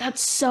thing. Yeah.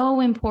 That's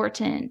so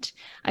important.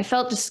 I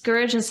felt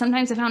discouraged and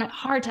sometimes I found it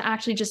hard to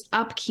actually just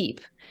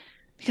upkeep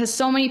because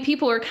so many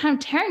people are kind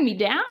of tearing me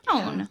down.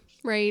 Yeah.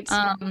 Right.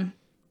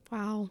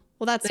 Wow.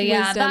 Well, that's wisdom.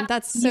 Yeah,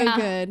 that's so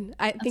good.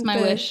 I think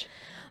my wish.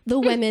 The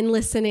women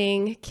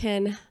listening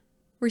can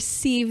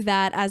receive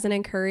that as an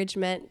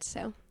encouragement.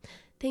 So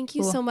Thank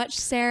you so much,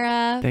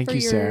 Sarah, Thank for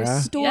you, your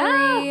Sarah. story.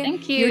 Yeah,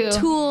 thank you. Your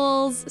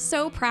tools,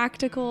 so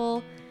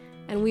practical.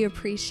 And we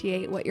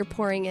appreciate what you're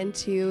pouring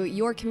into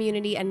your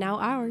community and now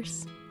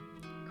ours.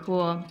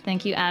 Cool.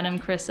 Thank you, Adam,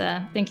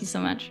 Carissa. Thank you so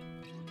much.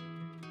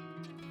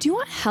 Do you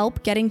want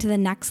help getting to the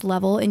next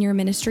level in your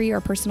ministry or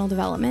personal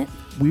development?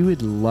 We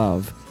would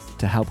love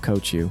to help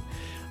coach you.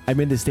 I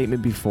made the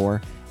statement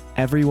before,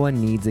 everyone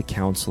needs a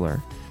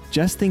counselor.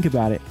 Just think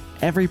about it.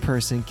 Every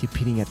person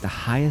competing at the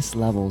highest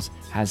levels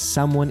has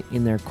someone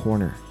in their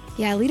corner.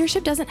 Yeah,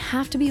 leadership doesn't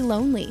have to be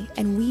lonely,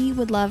 and we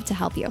would love to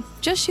help you.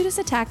 Just shoot us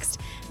a text,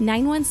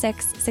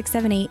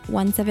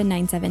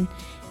 916-678-1797,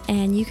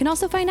 and you can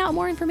also find out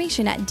more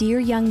information at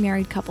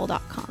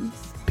dearyoungmarriedcouple.com.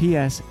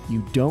 P.S.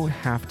 You don't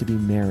have to be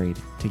married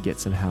to get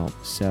some help,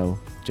 so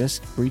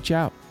just reach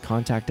out,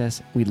 contact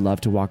us. We'd love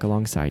to walk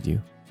alongside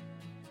you.